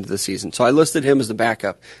to end the season. So I listed him as the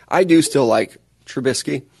backup. I do still like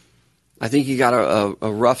Trubisky. I think he got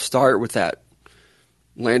a rough start with that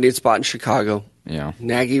landing spot in Chicago. Yeah.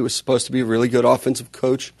 Nagy was supposed to be a really good offensive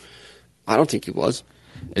coach. I don't think he was.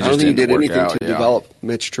 I don't think he did anything to develop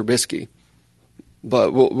Mitch Trubisky.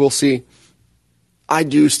 But we'll see. I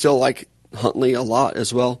do still like Huntley a lot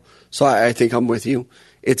as well. So I think I'm with you.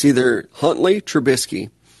 It's either Huntley, Trubisky,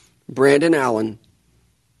 Brandon Allen,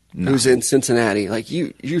 who's in Cincinnati. Like,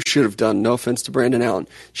 you should have done, no offense to Brandon Allen,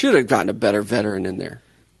 should have gotten a better veteran in there.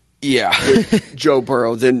 Yeah. Joe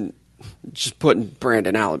Burrow than just putting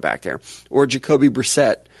Brandon Allen back there, or Jacoby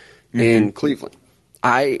Brissett in Cleveland.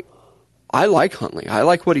 I like Huntley. I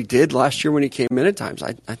like what he did last year when he came in at times.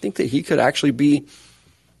 I think that he could actually be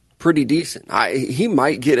pretty decent. He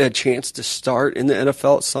might get a chance to start in the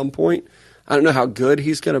NFL at some point. I don't know how good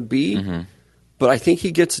he's going to be, but I think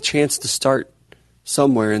he gets a chance to start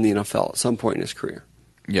somewhere in the NFL at some point in his career.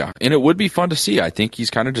 Yeah, and it would be fun to see. I think he's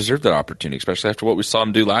kind of deserved that opportunity, especially after what we saw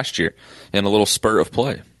him do last year in a little spurt of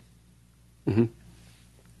play.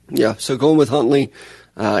 Yeah, so going with Huntley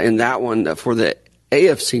in that one for the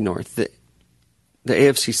AFC North, the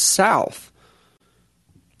AFC South,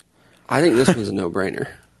 I think this one's a no-brainer.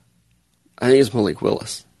 I think it's Malik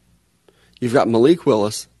Willis. You've got Malik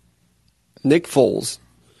Willis, Nick Foles,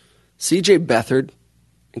 C.J. Beathard,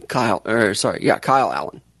 and Kyle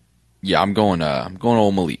Allen. Yeah, I'm going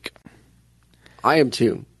old Malik. I am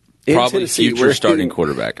too. In Probably Tennessee, future starting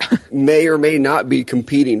quarterback. May or may not be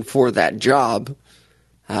competing for that job.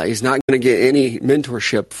 He's not going to get any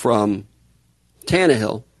mentorship from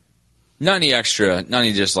Tannehill. Not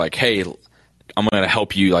any just like, hey, I'm going to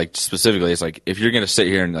help you, like, specifically. It's like, if you're going to sit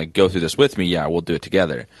here and, like, go through this with me, yeah, we'll do it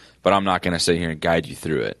together. But I'm not going to sit here and guide you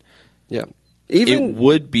through it. Yeah. It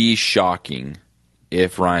would be shocking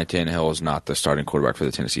if Ryan Tannehill is not the starting quarterback for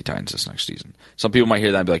the Tennessee Titans this next season. Some people might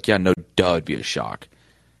hear that and be like, yeah, no duh, it'd be a shock.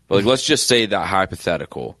 But, like, let's just say that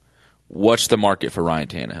hypothetical. What's the market for Ryan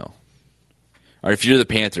Tannehill? Or if you're the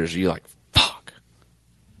Panthers, you're like, fuck.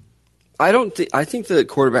 I think the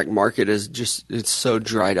quarterback market is it's so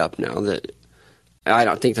dried up now that I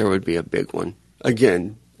don't think there would be a big one.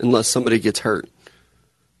 Again, unless somebody gets hurt.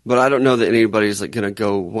 But I don't know that anybody's like going to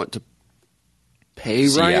go want to pay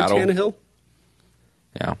Seattle. Ryan Tannehill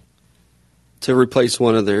Yeah. to replace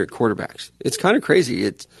one of their quarterbacks. It's kind of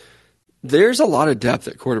crazy. There's a lot of depth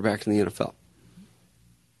at quarterback in the NFL.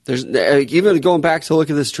 There's even going back to look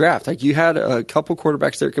at this draft. Like you had a couple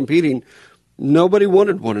quarterbacks there competing. Nobody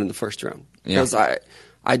wanted one in the first round because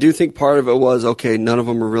I do think part of it was okay. None of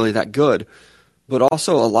them are really that good, but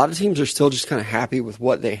also a lot of teams are still just kind of happy with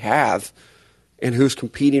what they have and who's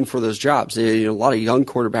competing for those jobs. A lot of young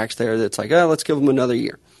quarterbacks there. That's like, let's give them another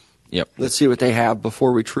year. Yep. Let's see what they have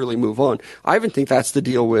before we truly move on. I even think that's the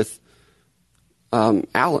deal with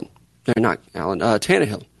Tannehill.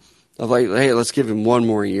 Of like, hey, let's give him one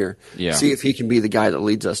more year. Yeah. See if he can be the guy that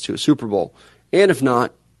leads us to a Super Bowl. And if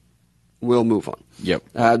not, we'll move on. Yep.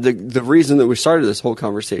 The reason that we started this whole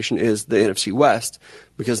conversation is the NFC West,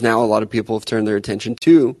 because now a lot of people have turned their attention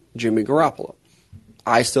to Jimmy Garoppolo.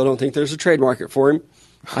 I still don't think there's a trade market for him.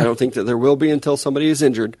 I don't think that there will be until somebody is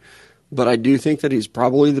injured. But I do think that he's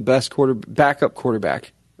probably the best backup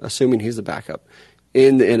quarterback, assuming he's the backup,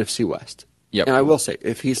 in the NFC West. Yep. And I will say,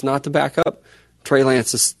 if he's not the backup, Trey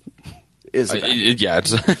Lance is the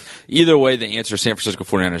backup. It's either way, the answer is San Francisco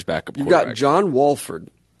 49ers backup You've quarterback. got John Wolford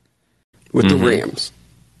with the Rams.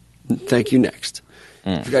 Thank you, next.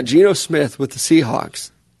 You've got Geno Smith with the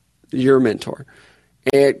Seahawks, your mentor,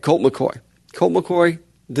 and Colt McCoy. Colt McCoy,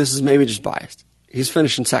 this is maybe just biased. He's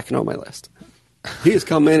finishing second on my list. He has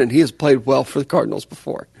come in and he has played well for the Cardinals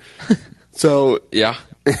before. So, Yeah.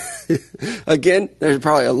 again, there's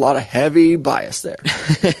probably a lot of heavy bias there.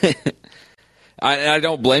 I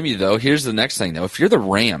don't blame you, though. Here's the next thing, though. If you're the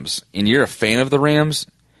Rams and you're a fan of the Rams,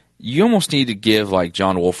 you almost need to give like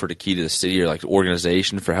John Wolford a key to the city or like the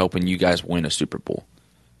organization for helping you guys win a Super Bowl.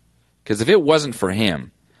 Because if it wasn't for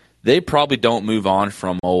him, they probably don't move on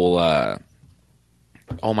from old.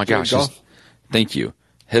 Oh my gosh! Thank you.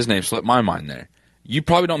 His name slipped my mind there. You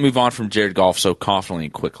probably don't move on from Jared Goff so confidently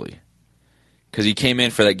and quickly. Because he came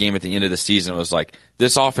in for that game at the end of the season and was like,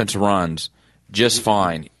 this offense runs just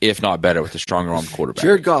fine, if not better, with a stronger armed quarterback.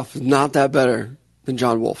 Jared Goff is not that better than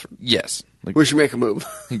John Wolford. Yes. We should make a move.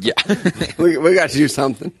 Yeah. we got to do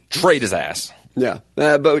something. Trade his ass. Yeah.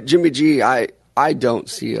 But Jimmy G, I don't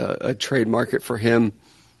see a trade market for him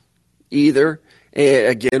either. And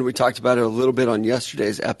again, we talked about it a little bit on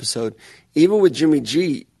yesterday's episode. Even with Jimmy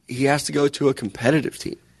G, he has to go to a competitive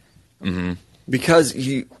team. Mm-hmm. Because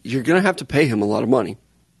you're going to have to pay him a lot of money.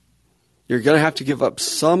 You're going to have to give up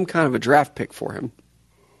some kind of a draft pick for him.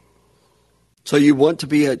 So you want to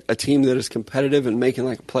be a team that is competitive and making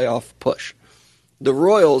like a playoff push. The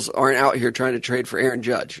Royals aren't out here trying to trade for Aaron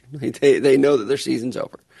Judge. They know that their season's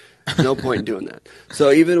over. No point in doing that.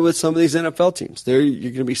 So even with some of these NFL teams, you're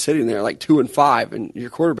going to be sitting there like 2-5, and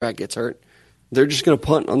your quarterback gets hurt. They're just going to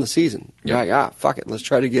punt on the season. Yep. You're like, fuck it. Let's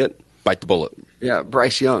try to get bite the bullet. Yeah,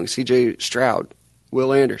 Bryce Young, C.J. Stroud,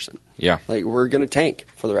 Will Anderson. Yeah. Like, we're going to tank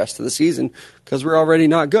for the rest of the season because we're already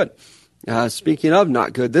not good. Speaking of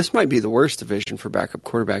not good, this might be the worst division for backup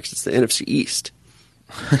quarterbacks. It's the NFC East.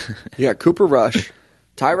 You got Cooper Rush,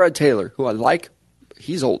 Tyrod Taylor, who I like,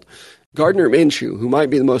 he's old. Gardner Minshew, who might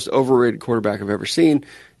be the most overrated quarterback I've ever seen,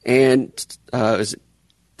 and is it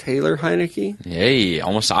Taylor Heineke? Hey, I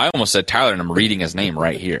almost said Tyler, and I'm reading his name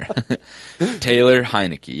right here. Taylor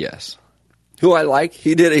Heineke, yes. Who I like.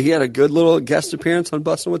 He had a good little guest appearance on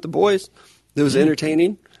Bustin' with the Boys. It was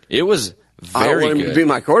entertaining. It was I very don't want him good. to be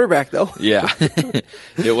my quarterback, though. Yeah,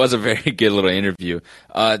 it was a very good little interview.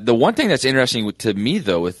 The one thing that's interesting to me,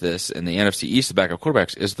 though, with this and the NFC East, the backup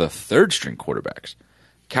quarterbacks, is the third-string quarterbacks.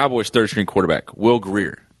 Cowboys' third-string quarterback, Will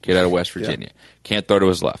Grier, kid out of West Virginia. Yeah. Can't throw to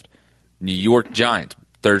his left. New York Giants,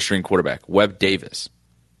 third-string quarterback, Davis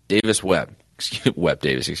Webb.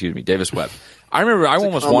 I remember I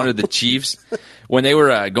almost wanted the Chiefs when they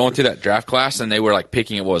were going through that draft class and they were like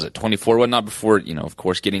picking, what was it, 24, whatnot, before, of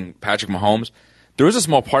course, getting Patrick Mahomes. There was a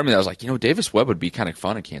small part of me that was like, Davis Webb would be kind of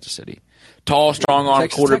fun in Kansas City. Tall, strong-arm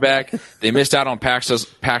quarterback. They missed out on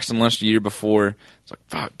Paxton Lynch the year before. It's like,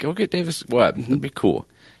 fuck, go get Davis Webb. That'd be cool.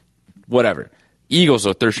 Whatever. Eagles,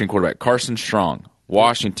 though, third-string quarterback, Carson Strong.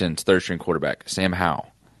 Washington's third-string quarterback, Sam Howell.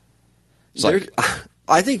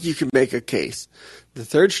 I think you can make a case. The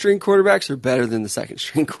third-string quarterbacks are better than the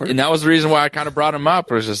second-string quarterbacks. And that was the reason why I kind of brought him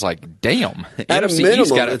up. It was just like, damn. At a minimum,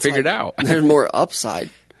 East got it figured out. There's more upside.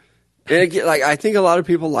 And again, I think a lot of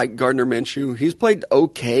people like Gardner Minshew. He's played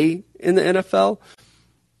okay in the NFL.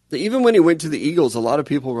 Even when he went to the Eagles, a lot of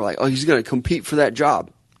people were like, oh, he's going to compete for that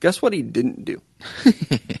job. Guess what he didn't do?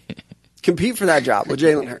 Compete for that job with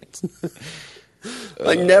Jalen Hurts.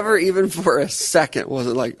 Never even for a second was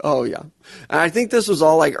it like, oh, yeah. And I think this was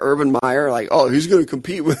all like Urban Meyer, like, oh, he's going to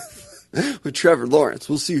compete with Trevor Lawrence.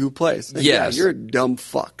 We'll see who plays. Yes. Yeah, you're a dumb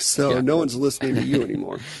fuck, so no one's listening to you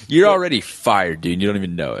anymore. You're already fired, dude. You don't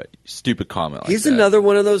even know it. Stupid comment like He's another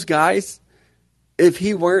one of those guys. If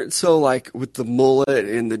he weren't so, with the mullet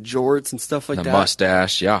and the jorts and stuff like that. The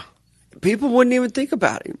mustache, yeah. People wouldn't even think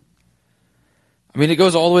about him. I mean, it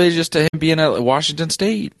goes all the way just to him being at Washington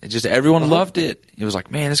State. Everyone loved it. It was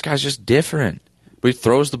like, man, this guy's just different. But he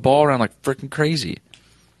throws the ball around like freaking crazy.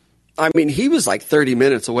 I mean, he was like 30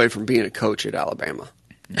 minutes away from being a coach at Alabama.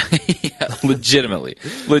 Yeah, legitimately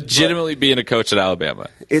being a coach at Alabama.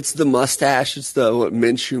 It's the mustache. It's the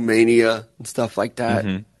Minshew mania and stuff like that.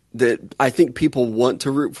 Mm-hmm. That I think people want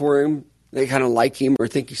to root for him. They kind of like him or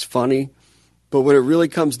think he's funny. But when it really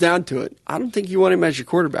comes down to it, I don't think you want him as your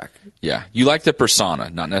quarterback. Yeah, you like the persona,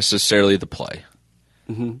 not necessarily the play.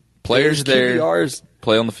 Mm-hmm. Players there,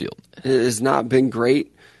 play on the field. It has not been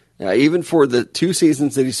great. Even for the 2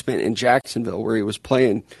 seasons that he spent in Jacksonville, where he was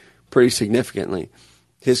playing pretty significantly,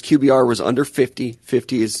 his QBR was under 50.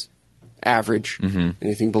 50 is average. Mm-hmm.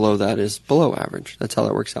 Anything below that is below average. That's how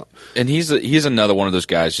that works out. And he's another one of those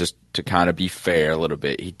guys, just to kind of be fair a little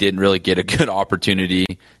bit. He didn't really get a good opportunity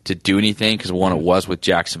to do anything because, one, it was with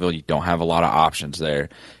Jacksonville. You don't have a lot of options there.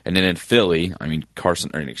 And then in Philly, I mean,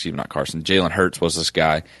 Jalen Hurts was this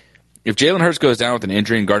guy. If Jalen Hurts goes down with an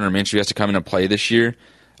injury and Gardner Minshew has to come in and play this year,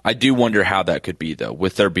 I do wonder how that could be, though,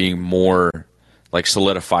 with there being more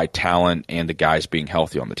solidified talent and the guys being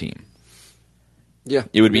healthy on the team. Yeah.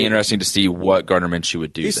 It would be interesting to see what Gardner Minshew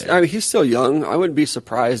would do there. I mean, he's still young. I wouldn't be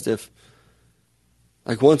surprised if,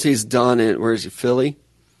 once he's done it, where is he, Philly?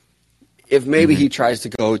 If maybe he tries to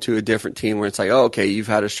go to a different team where it's like, oh, okay, you've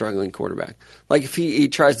had a struggling quarterback. Like if he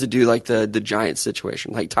tries to do the Giants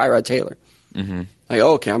situation, like Tyrod Taylor. Mm-hmm.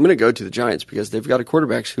 Oh, okay, I'm going to go to the Giants because they've got a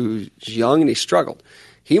quarterback who's young and he struggled.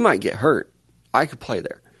 He might get hurt. I could play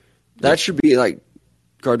there. That should be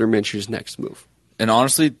Gardner Minshew's next move. And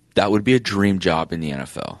honestly, that would be a dream job in the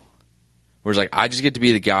NFL. Where it's I just get to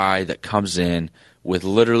be the guy that comes in with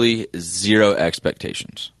literally zero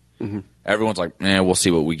expectations. Mm-hmm. Everyone's like, we'll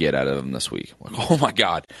see what we get out of him this week. Oh, my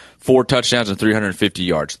God. 4 touchdowns and 350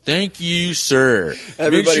 yards. Thank you, sir.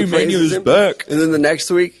 Everybody praises him. Back. And then the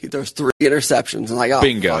next week, he throws 3 interceptions. And oh,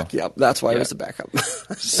 bingo. Fuck, yep, that's why he was the backup.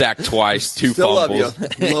 Sacked twice, 2 Still fumbles.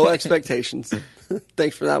 Love you. Low expectations.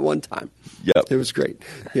 Thanks for that one time. Yep. It was great.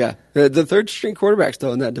 Yeah. The third-string quarterbacks,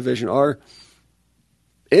 though, in that division are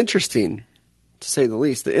interesting, to say the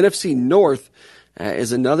least. The NFC North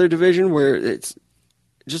is another division where it's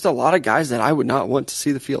just a lot of guys that I would not want to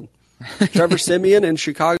see the field. Trevor Siemian in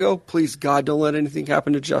Chicago, please, God, don't let anything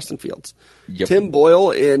happen to Justin Fields. Yep. Tim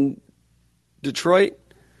Boyle in Detroit,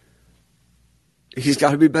 he's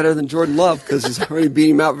got to be better than Jordan Love because he's already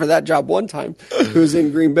beat him out for that job one time, who's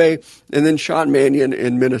in Green Bay. And then Sean Mannion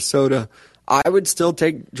in Minnesota. I would still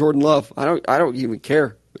take Jordan Love. I don't even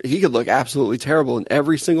care. He could look absolutely terrible in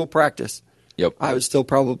every single practice. Yep. I would still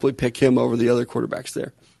probably pick him over the other quarterbacks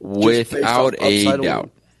there. Without a doubt.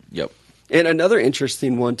 Alone. Yep. And another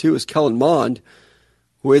interesting one, too, is Kellen Mond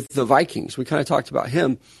with the Vikings. We kind of talked about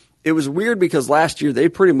him. it was weird because last year they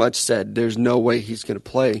pretty much said there's no way he's going to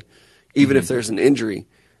play, even if there's an injury.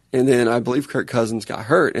 And then I believe Kirk Cousins got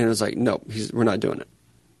hurt, and it was like, no, we're not doing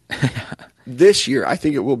it. This year, I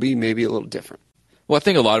think it will be maybe a little different. Well, I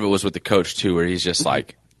think a lot of it was with the coach, too, where he's just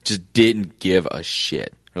like, just didn't give a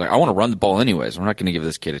shit. Like, I want to run the ball anyways. We're not going to give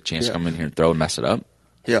this kid a chance to come in here and throw and mess it up.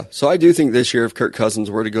 Yeah, so I do think this year if Kirk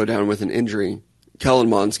Cousins were to go down with an injury, Kellen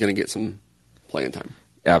Mond's going to get some playing time.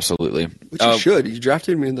 Absolutely. Which he should. You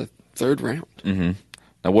drafted him in the 3rd round. Mm-hmm.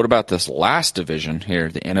 Now, what about this last division here,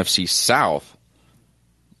 the NFC South?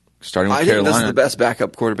 Starting with Carolina. I think this is the best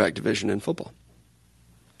backup quarterback division in football.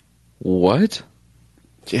 What?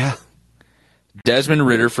 Yeah. Desmond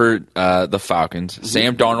Ridder for the Falcons,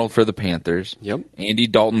 Sam Darnold for the Panthers, Andy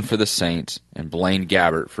Dalton for the Saints, and Blaine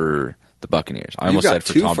Gabbert for the Buccaneers. I almost said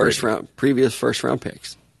for Tom Brady. Previous first-round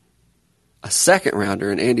picks. A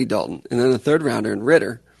second-rounder in Andy Dalton, and then a third-rounder in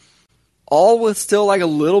Ridder, all with still like a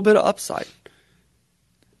little bit of upside.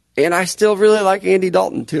 And I still really like Andy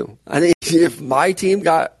Dalton, too. I think if my team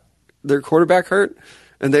got their quarterback hurt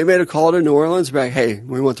and they made a call to New Orleans, be like, hey,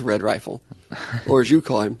 we want the Red Rifle. Or as you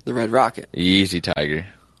call him, the Red Rocket. Easy, Tiger.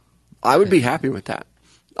 I would be happy with that.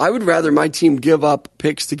 I would rather my team give up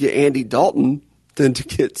picks to get Andy Dalton than to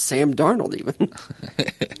get Sam Darnold even.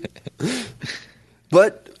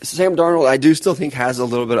 But Sam Darnold, I do still think has a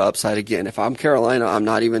little bit of upside again. If I'm Carolina, I'm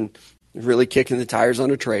not even really kicking the tires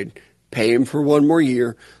on a trade. Pay him for one more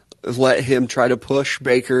year. Let him try to push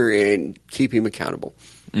Baker and keep him accountable.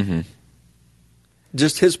 Mm-hmm.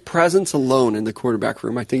 Just his presence alone in the quarterback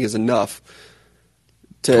room, I think, is enough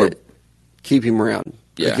to keep him around.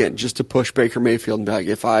 Yeah. Again, just to push Baker Mayfield and be like,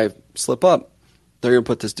 if I slip up, they're going to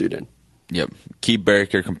put this dude in. Yep. Keep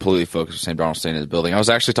Baker completely focused with Sam Darnold staying in the building. I was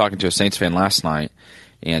actually talking to a Saints fan last night,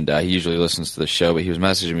 and he usually listens to the show, but he was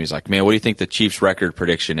messaging me. He's like, man, what do you think the Chiefs' record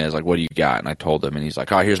prediction is? Like, what do you got? And I told him, and he's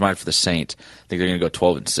like, oh, here's mine for the Saints. I think they're going to go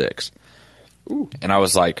 12-6. Ooh. And I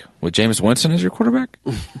was like, with Jameis Winston as your quarterback?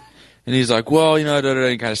 And he's like, well, you know,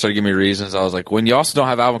 he kind of started giving me reasons. I was like, when you also don't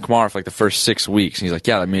have Alvin Kamara for like the first 6 weeks. And he's like,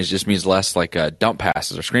 yeah, that just means less like dump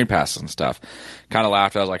passes or screen passes and stuff. Kind of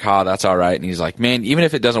laughed. I was like, that's all right. And he's like, man, even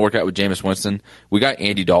if it doesn't work out with Jameis Winston, we got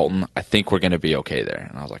Andy Dalton. I think we're going to be okay there.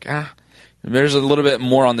 And I was like, there's a little bit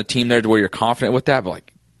more on the team there to where you're confident with that. But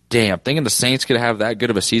like, damn, thinking the Saints could have that good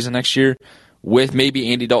of a season next year with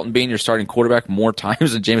maybe Andy Dalton being your starting quarterback more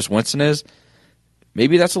times than Jameis Winston is.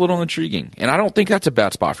 Maybe that's a little intriguing. And I don't think that's a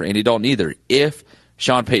bad spot for Andy Dalton either if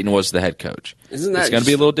Sean Payton was the head coach. It's going to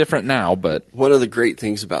be a little different now, but... One of the great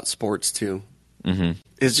things about sports, too,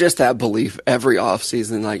 is just that belief every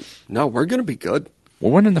offseason, like, no, we're going to be good.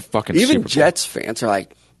 We're winning the fucking Super Bowl. Even Jets fans are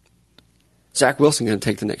like, Zach Wilson going to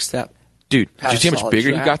take the next step. Dude, did you see how much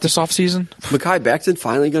bigger he got this offseason? Mekhi Becton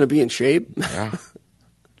finally going to be in shape. Yeah.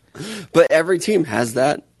 But every team has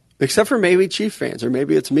that, except for maybe Chief fans, or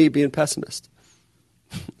maybe it's me being pessimist.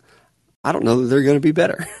 I don't know that they're going to be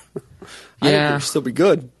better. I think they'll still be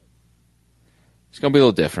good. It's going to be a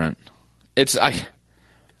little different.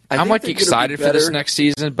 I'm like excited for this next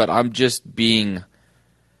season, but I'm just being...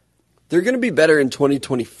 They're going to be better in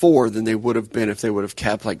 2024 than they would have been if they would have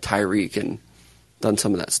kept like Tyreek and done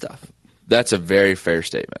some of that stuff. That's a very fair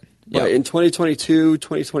statement. But in 2022,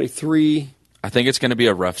 2023... I think it's going to be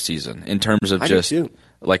a rough season in terms of just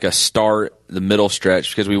like a start, the middle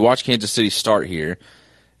stretch, because we watch Kansas City start here,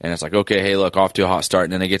 and it's like, okay, hey, look, off to a hot start,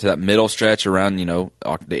 and then they get to that middle stretch around, the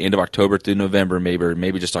end of October through November,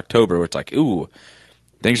 maybe just October, where it's like, ooh,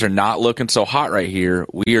 things are not looking so hot right here.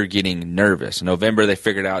 We are getting nervous. In November, they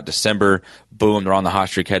figured out. December, boom, they're on the hot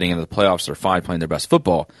streak heading into the playoffs. They're fine playing their best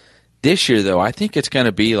football. This year, though, I think it's going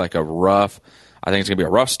to be like I think it's going to be a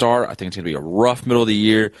rough start. I think it's going to be a rough middle of the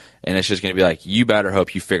year. And it's just going to be like, you better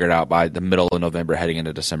hope you figure it out by the middle of November heading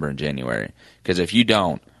into December and January. Because if you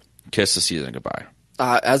don't, kiss the season goodbye.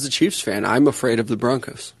 As a Chiefs fan, I'm afraid of the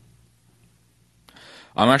Broncos.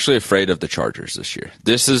 I'm actually afraid of the Chargers this year.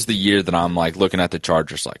 This is the year that I'm like looking at the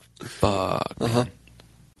Chargers like, fuck.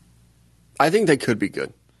 I think they could be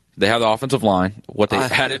good. They have the offensive line. What they've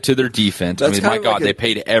added to their defense. I mean, my God, they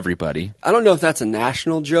paid everybody. I don't know if that's a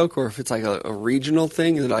national joke or if it's like a regional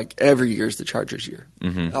thing. Like every year is the Chargers' year.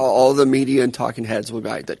 Mm-hmm. All the media and talking heads will be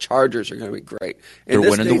like, the Chargers are going to be great. And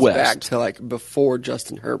they're winning the West. Back to like before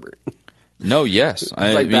Justin Herbert. No, yes.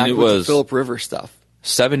 I mean, it was Phillip Rivers stuff.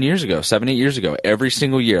 7 years ago, 7, 8 years ago. Every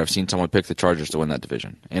single year I've seen someone pick the Chargers to win that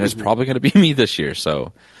division. And it's probably going to be me this year.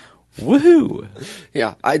 So, woohoo.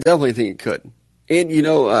 Yeah, I definitely think it could.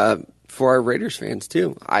 And, for our Raiders fans,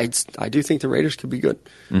 too, I do think the Raiders could be good.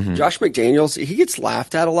 Mm-hmm. Josh McDaniels, he gets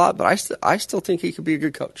laughed at a lot, but I still think he could be a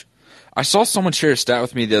good coach. I saw someone share a stat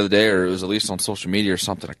with me the other day, or it was at least on social media or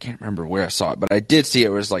something. I can't remember where I saw it, but I did see it. It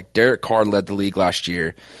was like Derek Carr led the league last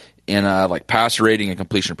year in like passer rating and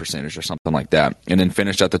completion percentage or something like that, and then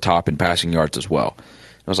finished at the top in passing yards as well.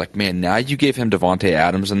 I was like, man, now you give him Devontae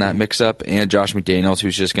Adams in that mix-up and Josh McDaniels,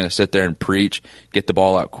 who's just going to sit there and preach, get the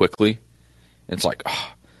ball out quickly. It's like,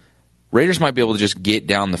 Raiders might be able to just get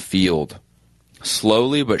down the field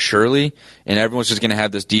slowly but surely, and everyone's just going to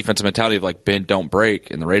have this defensive mentality of like, bend, don't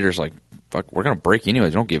break, and the Raiders like, fuck, we're going to break anyway.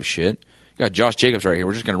 They don't give a shit. You got Josh Jacobs right here.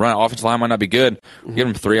 We're just going to run. Offensive line might not be good. We'll give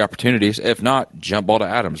him 3 opportunities. If not, jump ball to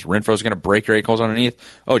Adams. Renfro's going to break your ankles underneath.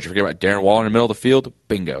 Oh, did you forget about Darren Waller in the middle of the field?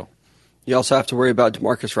 Bingo. You also have to worry about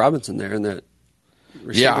Demarcus Robinson there in that.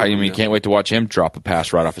 Yeah, I mean, you can't wait to watch him drop a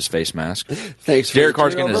pass right off his face mask. Thanks. Derek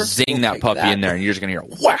Carr's going to zing that puppy in there, and you're just going to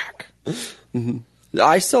hear whack. Mm-hmm.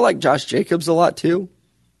 I still like Josh Jacobs a lot too.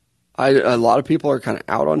 A lot of people are kind of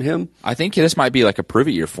out on him. I think this might be like a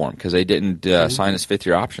prove-it year for him because they didn't sign his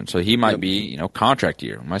 5th-year option, so he might be contract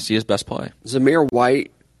year. We might see his best play. Zamir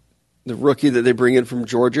White, the rookie that they bring in from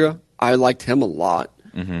Georgia, I liked him a lot.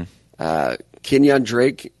 Mm-hmm. Kenyon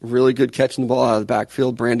Drake, really good catching the ball out of the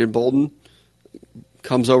backfield. Brandon Bolden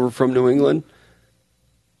comes over from New England.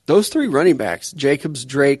 Those 3 running backs, Jacobs,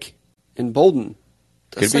 Drake, and Bolden,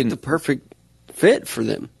 that's like the perfect fit for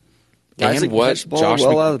them. Guys and that what catch the ball Josh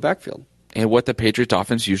well out of the backfield. And what the Patriots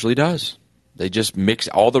offense usually does. They just mix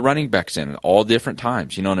all the running backs in at all different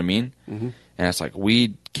times. You know what I mean? Mm-hmm. And it's like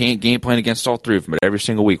we can't game plan against all 3 of them, but every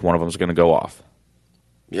single week one of them is going to go off.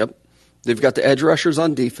 Yep. They've got the edge rushers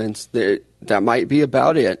on defense. That might be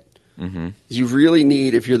about it. Mm-hmm. You really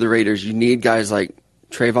need, if you're the Raiders, you need guys like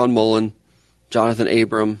Trayvon Mullen, Jonathan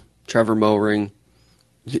Abram, Trevor Mowring.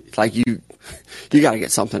 Like you got to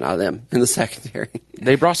get something out of them in the secondary.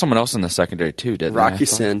 They brought someone else in the secondary too, didn't they? Rocky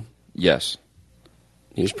Sin. Yes.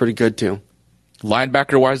 He's pretty good too.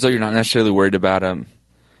 Linebacker-wise, though, you're not necessarily worried about him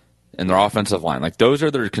and their offensive line. Like, those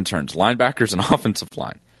are their concerns, linebackers and offensive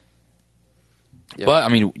line. Yep. But, I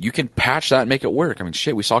mean, you can patch that and make it work. I mean,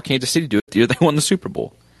 shit, we saw Kansas City do it the year they won the Super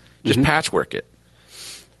Bowl. Just patchwork it.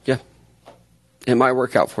 Yeah. It might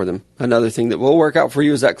work out for them. Another thing that will work out for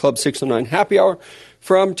you is that Club 609 happy hour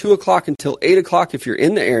from 2 o'clock until 8 o'clock. If you're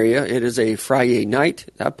in the area, it is a Friday night.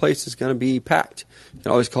 That place is going to be packed. You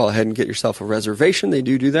can always call ahead and get yourself a reservation. They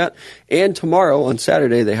do that. And tomorrow on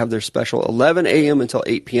Saturday, they have their special 11 a.m. until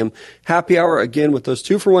 8 p.m. happy hour, again, with those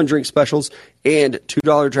 2-for-1 drink specials and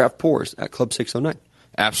 $2 draft pours at Club 609.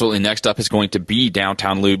 Absolutely. Next up is going to be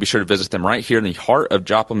Downtown Lube. Be sure to visit them right here in the heart of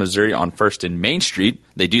Joplin, Missouri on 1st and Main Street.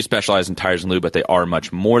 They do specialize in tires and lube, but they are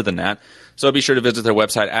much more than that. So be sure to visit their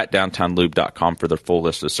website at downtownlube.com for their full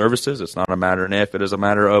list of services. It's not a matter of if, it is a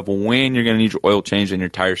matter of when you're going to need your oil change and your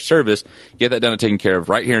tire service. Get that done and taken care of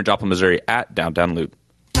right here in Joplin, Missouri at Downtown Lube.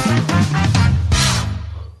 I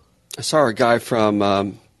saw a guy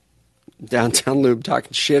from Downtown Lube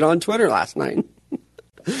talking shit on Twitter last night.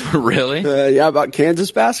 Really? Yeah, about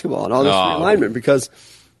Kansas basketball and all this realignment because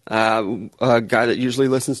a guy that usually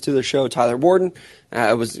listens to the show, Tyler Warden,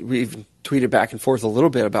 we've tweeted back and forth a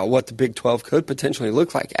little bit about what the Big 12 could potentially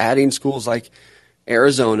look like. Adding schools like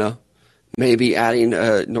Arizona, maybe adding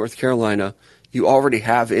North Carolina. You already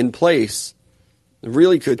have in place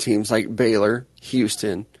really good teams like Baylor,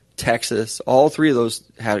 Houston, Texas. All 3 of those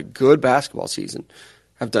had a good basketball season,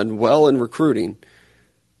 have done well in recruiting.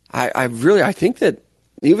 I think that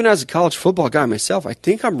even as a college football guy myself, I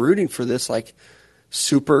think I'm rooting for this like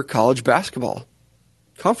super college basketball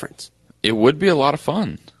conference. It would be a lot of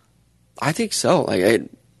fun. I think so. Like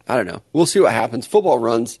I don't know. We'll see what happens. Football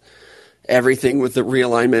runs everything with the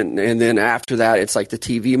realignment, and then after that, it's like the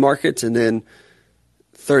TV markets, and then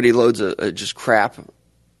 30 loads of just crap,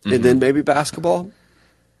 and then maybe basketball,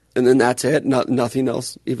 and then that's it. Nothing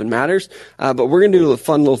else even matters. But we're going to do a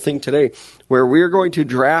fun little thing today where we're going to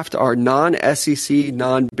draft our non-SEC,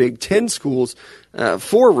 non-Big Ten schools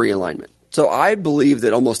for realignment. So I believe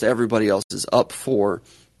that almost everybody else is up for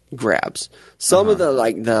grabs. Some of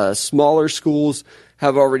the smaller schools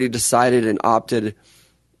have already decided and opted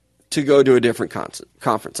to go to a different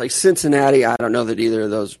conference. Like Cincinnati, I don't know that either of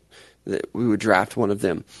those that we would draft one of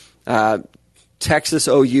them. Texas,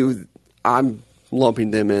 OU, I'm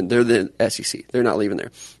lumping them in. They're the SEC. They're not leaving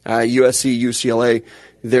there. USC, UCLA,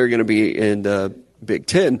 they're going to be in the Big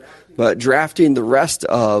Ten. But drafting the rest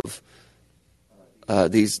of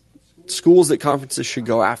these schools that conferences should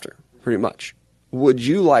go after, pretty much. Would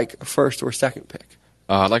you like a first or second pick?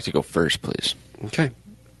 I'd like to go first, please. Okay.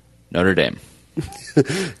 Notre Dame.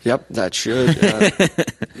 Yep, that should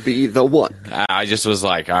be the one. I just was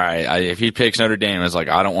like, all right, if he picks Notre Dame, it's like,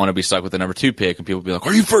 I don't want to be stuck with the number 2 pick, and people be like,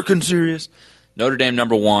 are you freaking serious? Notre Dame,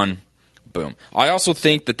 number 1. Boom. I also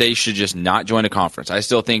think that they should just not join a conference. I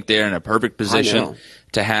still think they're in a perfect position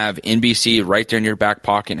to have NBC right there in your back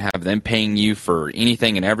pocket and have them paying you for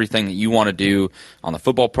anything and everything that you want to do on the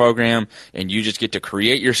football program, and you just get to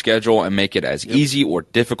create your schedule and make it as easy or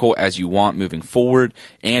difficult as you want moving forward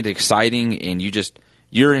and exciting, and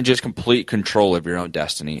you're in just complete control of your own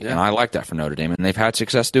destiny. And I like that for Notre Dame, and they've had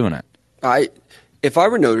success doing it. If I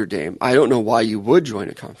were Notre Dame, I don't know why you would join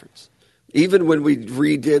a conference. Even when we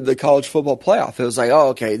redid the college football playoff, it was like, oh,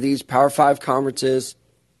 okay, these Power 5 conferences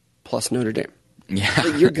plus Notre Dame. Yeah.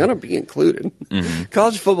 Like, you're going to be included. Mm-hmm.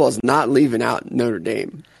 College football is not leaving out Notre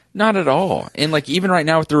Dame. Not at all. And like even right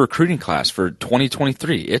now with the recruiting class for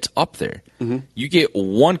 2023, it's up there. Mm-hmm. You get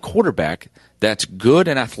one quarterback that's good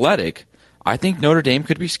and athletic, I think Notre Dame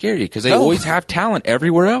could be scary because they always have talent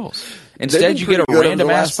everywhere else. Instead, you get a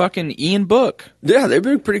random-ass fucking Ian Book. Yeah, they've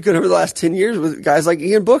been pretty good over the last 10 years with guys like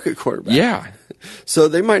Ian Book at quarterback. Yeah. So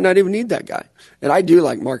they might not even need that guy. And I do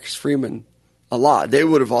like Marcus Freeman a lot. They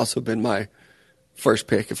would have also been my first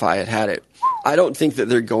pick if I had it. I don't think that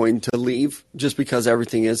they're going to leave just because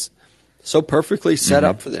everything is so perfectly set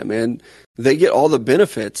up for them. And they get all the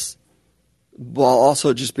benefits while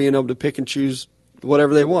also just being able to pick and choose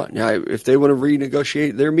whatever they want. Now, if they want to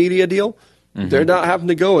renegotiate their media deal, they're not having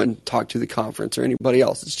to go and talk to the conference or anybody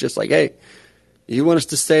else. It's just like, hey, you want us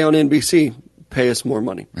to stay on NBC, pay us more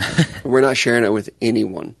money. We're not sharing it with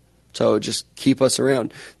anyone. So just keep us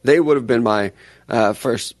around. They would have been my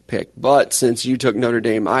first pick. But since you took Notre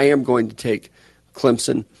Dame, I am going to take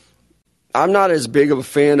Clemson. I'm not as big of a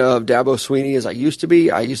fan of Dabo Swinney as I used to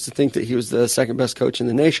be. I used to think that he was the second best coach in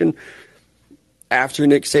the nation. After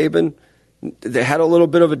Nick Saban, they had a little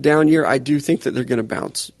bit of a down year. I do think that they're going to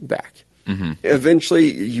bounce back. Eventually,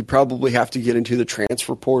 you probably have to get into the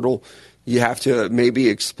transfer portal. You have to maybe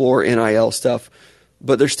explore NIL stuff,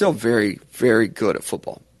 but they're still very, very good at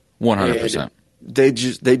football. 100%. They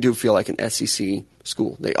do feel like an SEC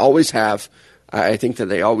school. They always have. I think that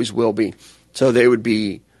they always will be. So they would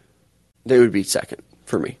be second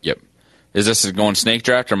for me. Yep. Is this going snake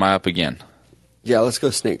draft or am I up again? Yeah, let's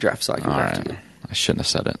go snake draft so I can draft again. I shouldn't have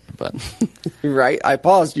said it, but right. I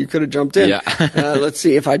paused. You could have jumped in. Yeah. Let's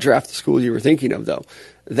see if I draft the school you were thinking of, though.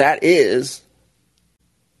 That is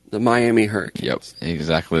the Miami Hurricanes. Yep,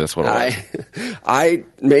 exactly. That's what it was.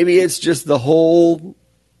 Maybe it's just the whole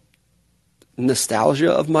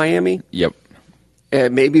nostalgia of Miami. Yep.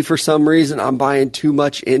 And maybe for some reason I'm buying too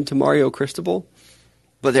much into Mario Cristobal,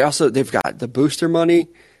 but they've got the booster money.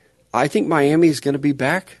 I think Miami is going to be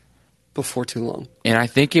back before too long. And I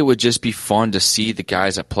think it would just be fun to see the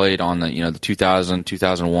guys that played on the 2000,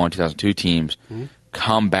 2001, 2002 teams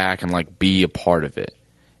come back and like be a part of it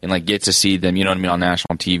and like get to see them, you know what I mean, on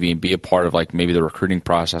national TV and be a part of like maybe the recruiting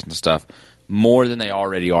process and stuff more than they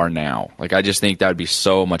already are now. Like I just think that would be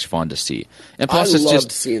so much fun to see. And plus, it's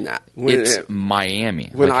just seeing that. It's Miami.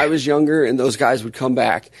 When I was younger and those guys would come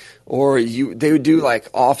back, or they would do like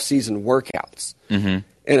off-season workouts, and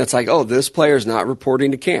it's like, oh, this player's not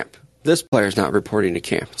reporting to camp. This player's not reporting to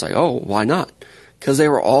camp. It's like, oh, why not? Because they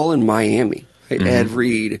were all in Miami. Like Ed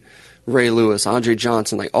Reed, Ray Lewis, Andre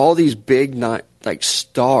Johnson, like all these big like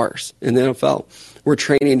stars in the NFL were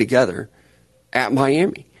training together at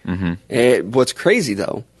Miami. And what's crazy,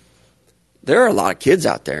 though, there are a lot of kids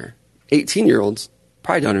out there, 18-year-olds,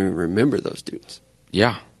 probably don't even remember those dudes.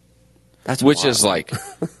 Yeah. Which wild. Is like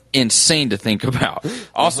insane to think about.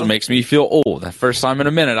 Also makes me feel old. The first time in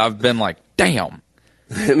a minute I've been like, damn.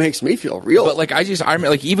 It makes me feel real. But like I remember,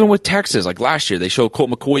 like even with Texas, like last year they showed Colt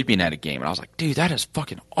McCoy being at a game, and I was like, dude, that is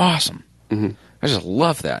fucking awesome. I just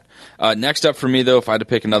love that. Next up for me though, if I had to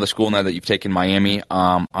pick another school now that you've taken Miami,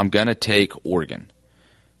 I'm gonna take Oregon.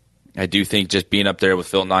 I do think just being up there with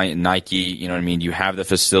Phil Knight and Nike, you know what I mean? You have the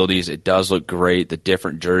facilities. It does look great. The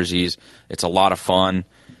different jerseys. It's a lot of fun.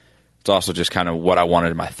 It's also just kind of what I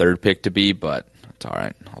wanted my third pick to be, but it's all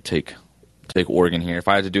right. I'll take Oregon here. If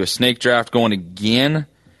I had to do a snake draft going again,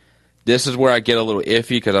 this is where I get a little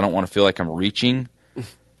iffy because I don't want to feel like I'm reaching,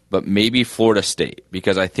 but maybe Florida State,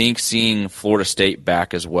 because I think seeing Florida State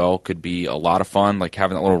back as well could be a lot of fun, like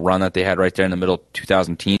having that little run that they had right there in the middle of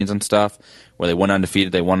 2000 teens and stuff, where they went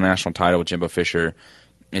undefeated. They won a national title with Jimbo Fisher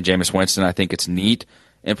and Jameis Winston. I think it's neat.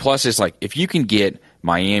 And plus, it's like if you can get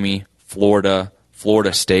Miami, Florida,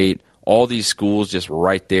 Florida State, all these schools just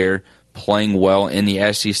right there playing well in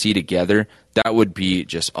the SEC together, that would be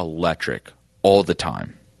just electric all the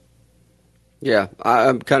time. Yeah,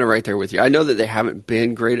 I'm kind of right there with you. I know that they haven't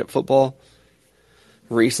been great at football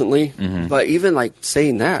recently, but even like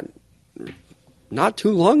saying that, not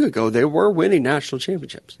too long ago, they were winning national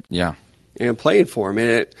championships. Yeah. And playing for them.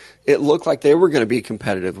 And it looked like they were going to be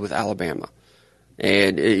competitive with Alabama.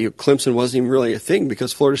 And Clemson wasn't even really a thing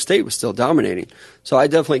because Florida State was still dominating. So I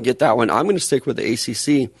definitely get that one. I'm going to stick with the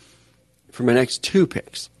ACC for my next 2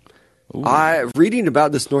 picks. Reading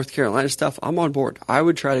about this North Carolina stuff, I'm on board. I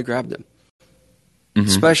would try to grab them.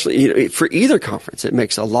 Especially for either conference. It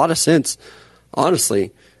makes a lot of sense,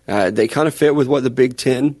 honestly. They kind of fit with what the Big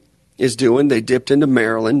Ten is doing. They dipped into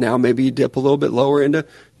Maryland. Now maybe you dip a little bit lower into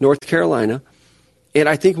North Carolina. And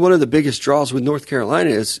I think one of the biggest draws with North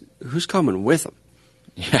Carolina is who's coming with them.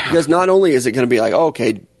 Yeah. Because not only is it going to be like,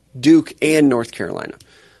 okay, Duke and North Carolina,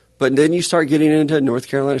 but then you start getting into North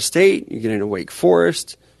Carolina State, you get into Wake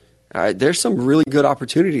Forest. There's some really good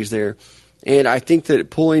opportunities there. And I think that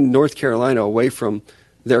pulling North Carolina away from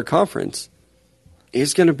their conference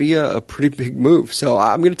is going to be a pretty big move. So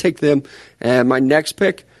I'm going to take them. And my next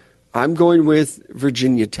pick, I'm going with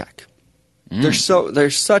Virginia Tech. They're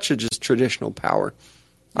such a just traditional power.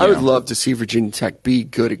 I would love to see Virginia Tech be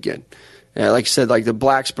good again. Like I said, like the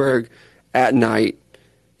Blacksburg at night,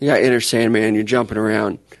 you got Enter Sandman, you're jumping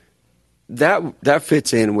around. That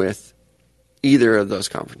fits in with either of those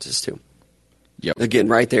conferences too. Yep. Again,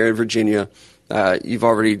 right there in Virginia, you've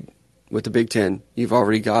already, with the Big Ten, you've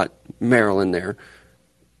already got Maryland there.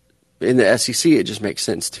 In the SEC, it just makes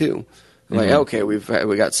sense too. Like, okay, we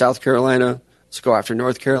got South Carolina, let's go after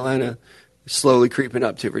North Carolina, slowly creeping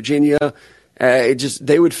up to Virginia.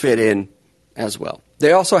 They would fit in as well.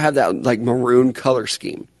 They also have that like maroon color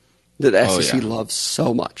scheme that the SEC loves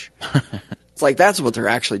so much. It's like that's what they're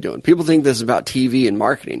actually doing. People think this is about TV and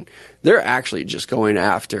marketing. They're actually just going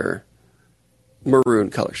after maroon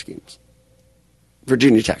color schemes.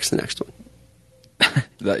 Virginia Tech's the next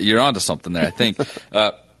one. You're onto something there, I think.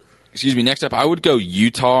 Excuse me. Next up, I would go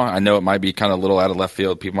Utah. I know it might be kind of a little out of left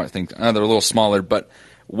field. People might think they're a little smaller, but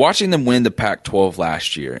watching them win the Pac-12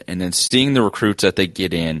 last year and then seeing the recruits that they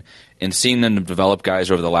get in and seeing them develop guys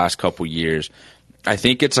over the last couple years, I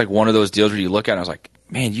think it's like one of those deals where you look at it and I was like,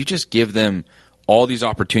 man, you just give them all these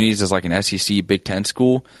opportunities as like an SEC Big Ten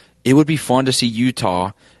school. It would be fun to see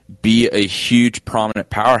Utah be a huge prominent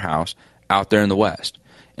powerhouse out there in the West.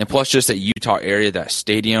 And plus just that Utah area, that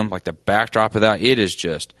stadium, like the backdrop of that, it is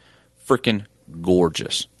just freaking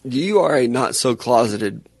gorgeous. You are a not so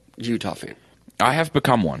closeted Utah fan. I have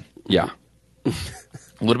become one. Yeah. A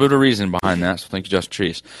little bit of reason behind that, so thank you, Justin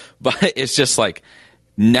Trees. But it's just like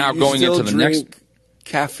now going into the next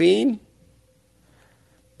caffeine?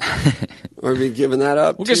 Or are we giving that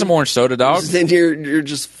up? We'll get some orange soda, dog. Then you're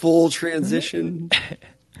just full transition.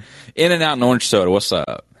 In and out and orange soda. What's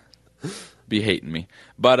up? Be hating me.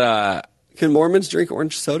 But can Mormons drink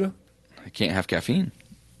orange soda? I can't have caffeine.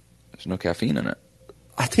 There's no caffeine in it.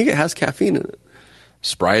 I think it has caffeine in it.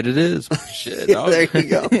 Sprite it is. Shit, yeah, there you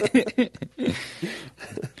go.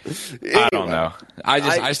 I don't know.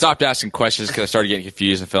 I stopped asking questions because I started getting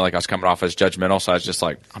confused and felt like I was coming off as judgmental. So I was just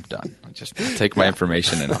like, I'm done. I just take my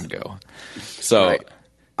information and I'm go. So right.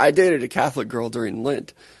 I dated a Catholic girl during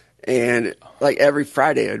Lent, and like every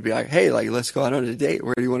Friday I'd be like, hey, like let's go out on a date.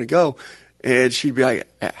 Where do you want to go? And she'd be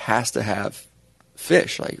like, it has to have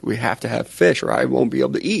fish. Like we have to have fish, or I won't be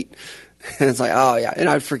able to eat. And it's like, oh, yeah. And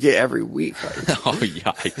I'd forget every week. Like, oh,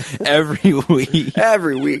 yeah. Every week.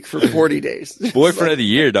 Every week for 40 days. Boyfriend of the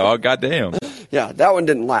year, dog. Goddamn. Yeah, that one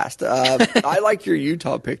didn't last. I like your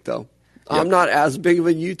Utah pick, though. Yep. I'm not as big of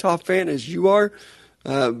a Utah fan as you are,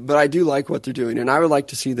 but I do like what they're doing, and I would like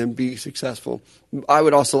to see them be successful. I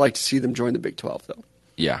would also like to see them join the Big 12, though.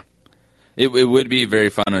 Yeah. It would be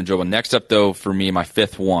very fun and enjoyable. Next up, though, for me, my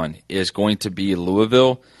fifth one is going to be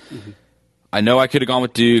Louisville. Mm-hmm. I know I could have gone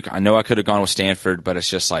with Duke. I know I could have gone with Stanford, but it's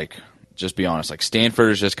just like, just be honest. Like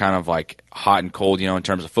Stanford is just kind of like hot and cold, in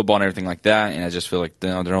terms of football and everything like that. And I just feel like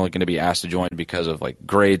they're only going to be asked to join because of like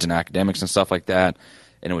grades and academics and stuff like that.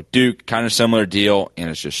 And with Duke, kind of similar deal, and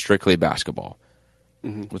it's just strictly basketball.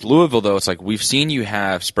 Mm-hmm. With Louisville, though, it's like we've seen you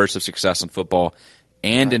have spurts of success in football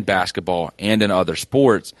and in basketball and in other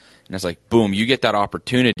sports. And it's like, boom, you get that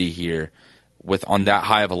opportunity here. On that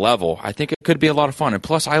high of a level, I think it could be a lot of fun. And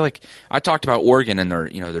plus, I talked about Oregon and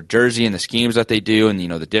their jersey and the schemes that they do, and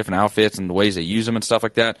the different outfits and the ways they use them and stuff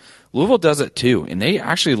like that. Louisville does it too, and they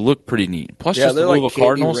actually look pretty neat. Plus, just the Louisville like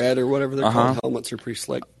Cardinals, red or whatever they're called, helmets are pretty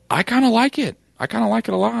slick. I kind of like it. I kind of like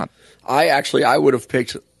it a lot. I would have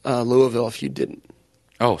picked Louisville if you didn't.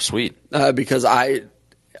 Oh, sweet. Because I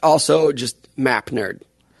also just map nerd.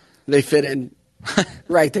 They fit in.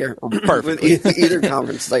 Right there. Perfect. With either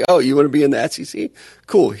conference. It's like, oh, you want to be in the SEC?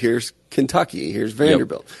 Cool. Here's Kentucky. Here's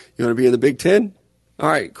Vanderbilt. Yep. You want to be in the Big Ten? All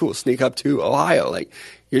right, cool. Sneak up to Ohio. Like,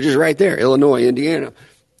 you're just right there. Illinois, Indiana.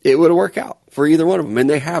 It would work out for either one of them. And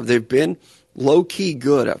they have. They've been low-key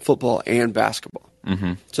good at football and basketball.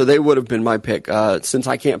 Mm-hmm. So they would have been my pick. Since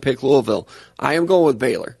I can't pick Louisville, I am going with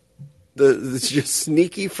Baylor. The just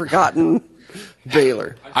sneaky, forgotten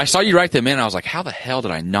Baylor. I saw you write them in. I was like, how the hell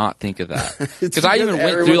did I not think of that? Because I even went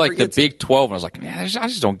everyone through like the forgets Big 12 and I was like, man, I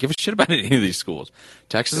just don't give a shit about any of these schools.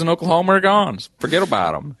 Texas and Oklahoma are gone. Forget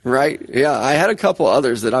about them. Right? Yeah, I had a couple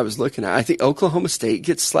others that I was looking at. I think Oklahoma State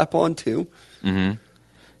gets slept on too. Mm-hmm.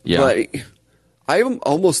 Yeah. But I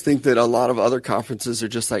almost think that a lot of other conferences are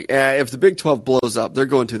just like, if the Big 12 blows up, they're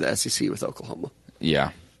going to the SEC with Oklahoma.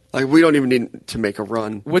 Yeah. Like, we don't even need to make a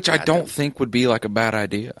run. Which I don't think would be like a bad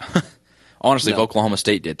idea. Honestly, No. if Oklahoma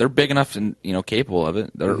State did. They're big enough and capable of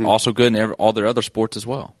it. They're also good in all their other sports as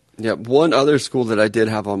well. Yeah, one other school that I did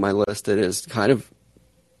have on my list that is kind of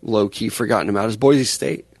low-key forgotten about is Boise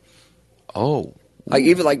State. Oh. Like,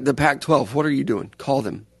 even like the Pac-12, what are you doing? Call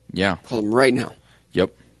them. Yeah. Call them right now.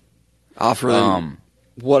 Yep. Offer them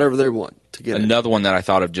whatever they want to get Another one that I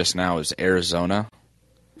thought of just now is Arizona.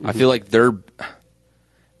 I feel like they're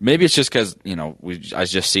maybe it's just because I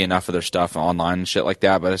just see enough of their stuff online and shit like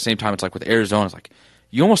that. But at the same time, it's like with Arizona, it's like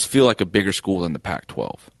you almost feel like a bigger school than the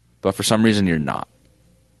Pac-12, but for some reason you're not.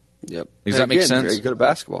 Yep. Does that make sense? Very good at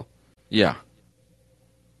basketball, Yeah.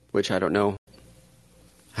 which I don't know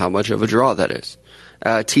how much of a draw that is.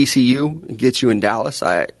 TCU gets you in Dallas.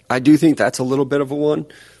 I do think that's a little bit of a one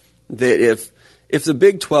that if the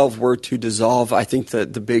Big 12 were to dissolve, I think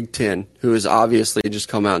that the Big 10, who has obviously just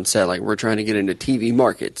come out and said, like, we're trying to get into TV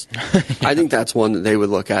markets, I think that's one that they would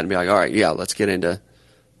look at and be like, all right, yeah, let's get into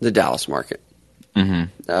the Dallas market.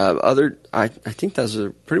 Mm-hmm. I think those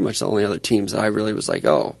are pretty much the only other teams that I really was like,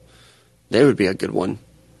 oh, they would be a good one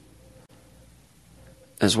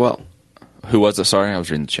as well. Who was it? Sorry, I was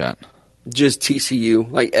reading the chat. Just TCU,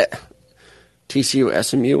 like TCU,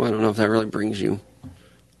 SMU. I don't know if that really brings you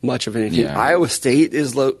much of anything. Yeah. Iowa State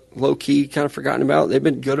is low key, kind of forgotten about. They've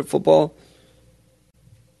been good at football,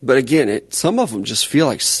 but again, some of them just feel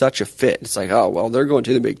like such a fit. It's like, oh well, they're going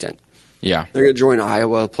to the Big Ten. Yeah. They're going to join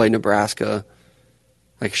Iowa, play Nebraska.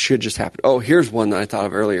 Like, should just happen. Oh, here's one that I thought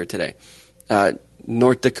of earlier today.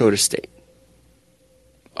 North Dakota State.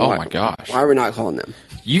 Oh my gosh. Why are we not calling them?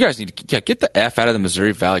 You guys need to get the F out of the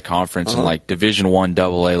Missouri Valley Conference and like Division I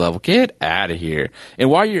AA level. Get out of here. And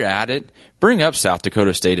while you're at it, bring up South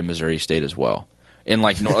Dakota State and Missouri State as well. And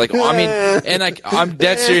like I mean, and like I'm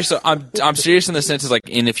dead serious. I'm serious in the sense is like,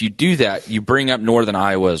 and if you do that, you bring up Northern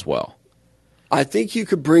Iowa as well. I think you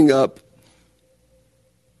could bring up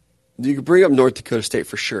North Dakota State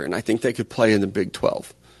for sure, and I think they could play in the Big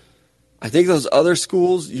 12. I think those other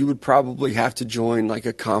schools, you would probably have to join like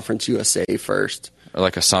a Conference USA first. Or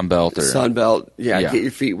like a Sun Belt or Sun Belt, yeah, get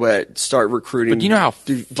your feet wet, start recruiting. But do you know how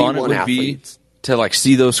fun it would athletes. be to like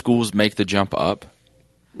see those schools make the jump up?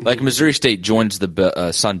 Like Missouri State joins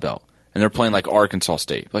the Sun Belt, and they're playing like Arkansas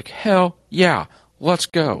State. Like hell yeah, let's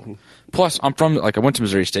go. Plus, I'm from I went to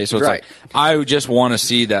Missouri State, so it's like I just want to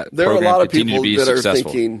see that there are a program lot of continue to people be that successful.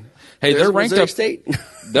 are thinking, hey, they're ranked Missouri up. State.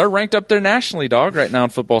 They're ranked up there nationally, dog, right now in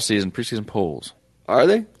football season, preseason polls. Are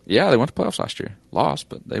they? Yeah, they went to playoffs last year. Lost,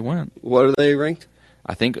 but they went. What are they ranked?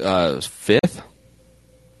 I think fifth.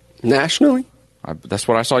 Nationally? That's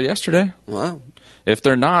what I saw yesterday. Wow. If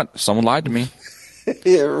they're not, someone lied to me.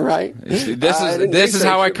 Yeah, right. This is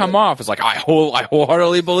how I come off. It's like I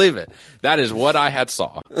wholeheartedly believe it. That is what I had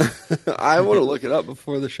saw. I want to look it up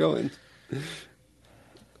before the show ends.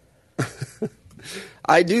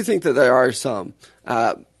 I do think that there are some.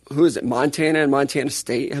 Who is it? Montana and Montana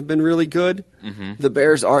State have been really good. Mm-hmm. The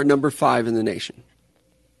Bears are number 5 in the nation.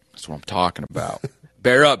 That's what I'm talking about.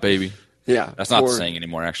 Bear up, baby. Yeah. That's not the saying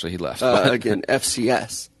anymore, actually. He left. Again,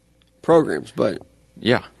 FCS programs, but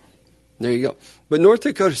yeah. There you go. But North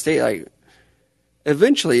Dakota State,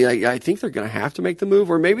 eventually, I think they're going to have to make the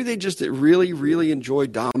move, or maybe they just really, really enjoy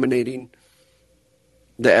dominating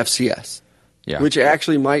the FCS, which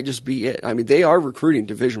actually might just be it. I mean, they are recruiting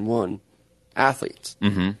Division I athletes,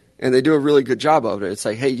 and they do a really good job of it. It's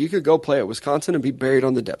like, hey, you could go play at Wisconsin and be buried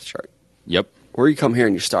on the depth chart. Yep. Or you come here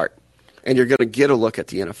and you start, and you're going to get a look at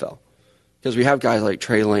the NFL. Because we have guys like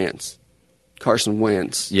Trey Lance, Carson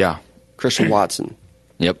Wentz, Christian Watson.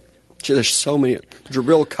 Yep. There's so many.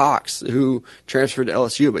 Jabril Cox, who transferred to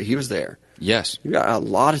LSU, but he was there. Yes. You got a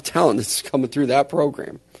lot of talent that's coming through that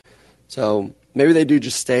program. So maybe they do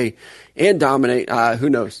just stay and dominate. Who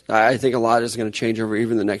knows? I think a lot is going to change over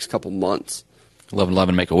even the next couple months.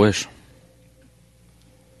 11-11, make a wish.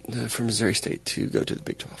 For Missouri State to go to the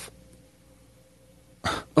Big 12.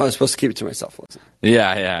 I was supposed to keep it to myself, wasn't I?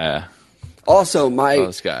 Yeah. Also,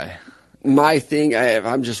 this guy. My thing,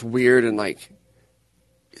 I'm just weird and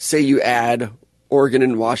say you add Oregon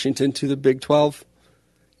and Washington to the Big 12,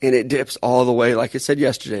 and it dips all the way, like I said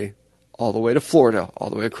yesterday, all the way to Florida,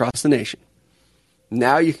 all the way across the nation.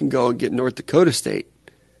 Now you can go and get North Dakota State.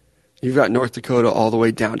 You've got North Dakota all the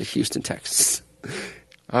way down to Houston, Texas.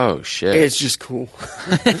 Oh, shit. It's just cool.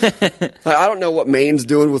 Like, I don't know what Maine's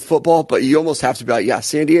doing with football, but you almost have to be like, yeah,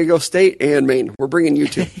 San Diego State and Maine. We're bringing you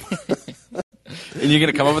two. And you're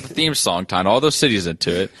going to come up with a theme song, tying all those cities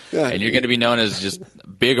into it, and you're going to be known as just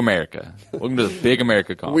Big America. Welcome to the Big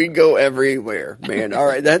America Conference. We go everywhere, man. All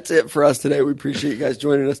right, that's it for us today. We appreciate you guys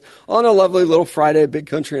joining us on a lovely little Friday. Big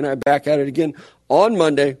Country and I back at it again on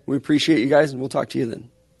Monday. We appreciate you guys, and we'll talk to you then.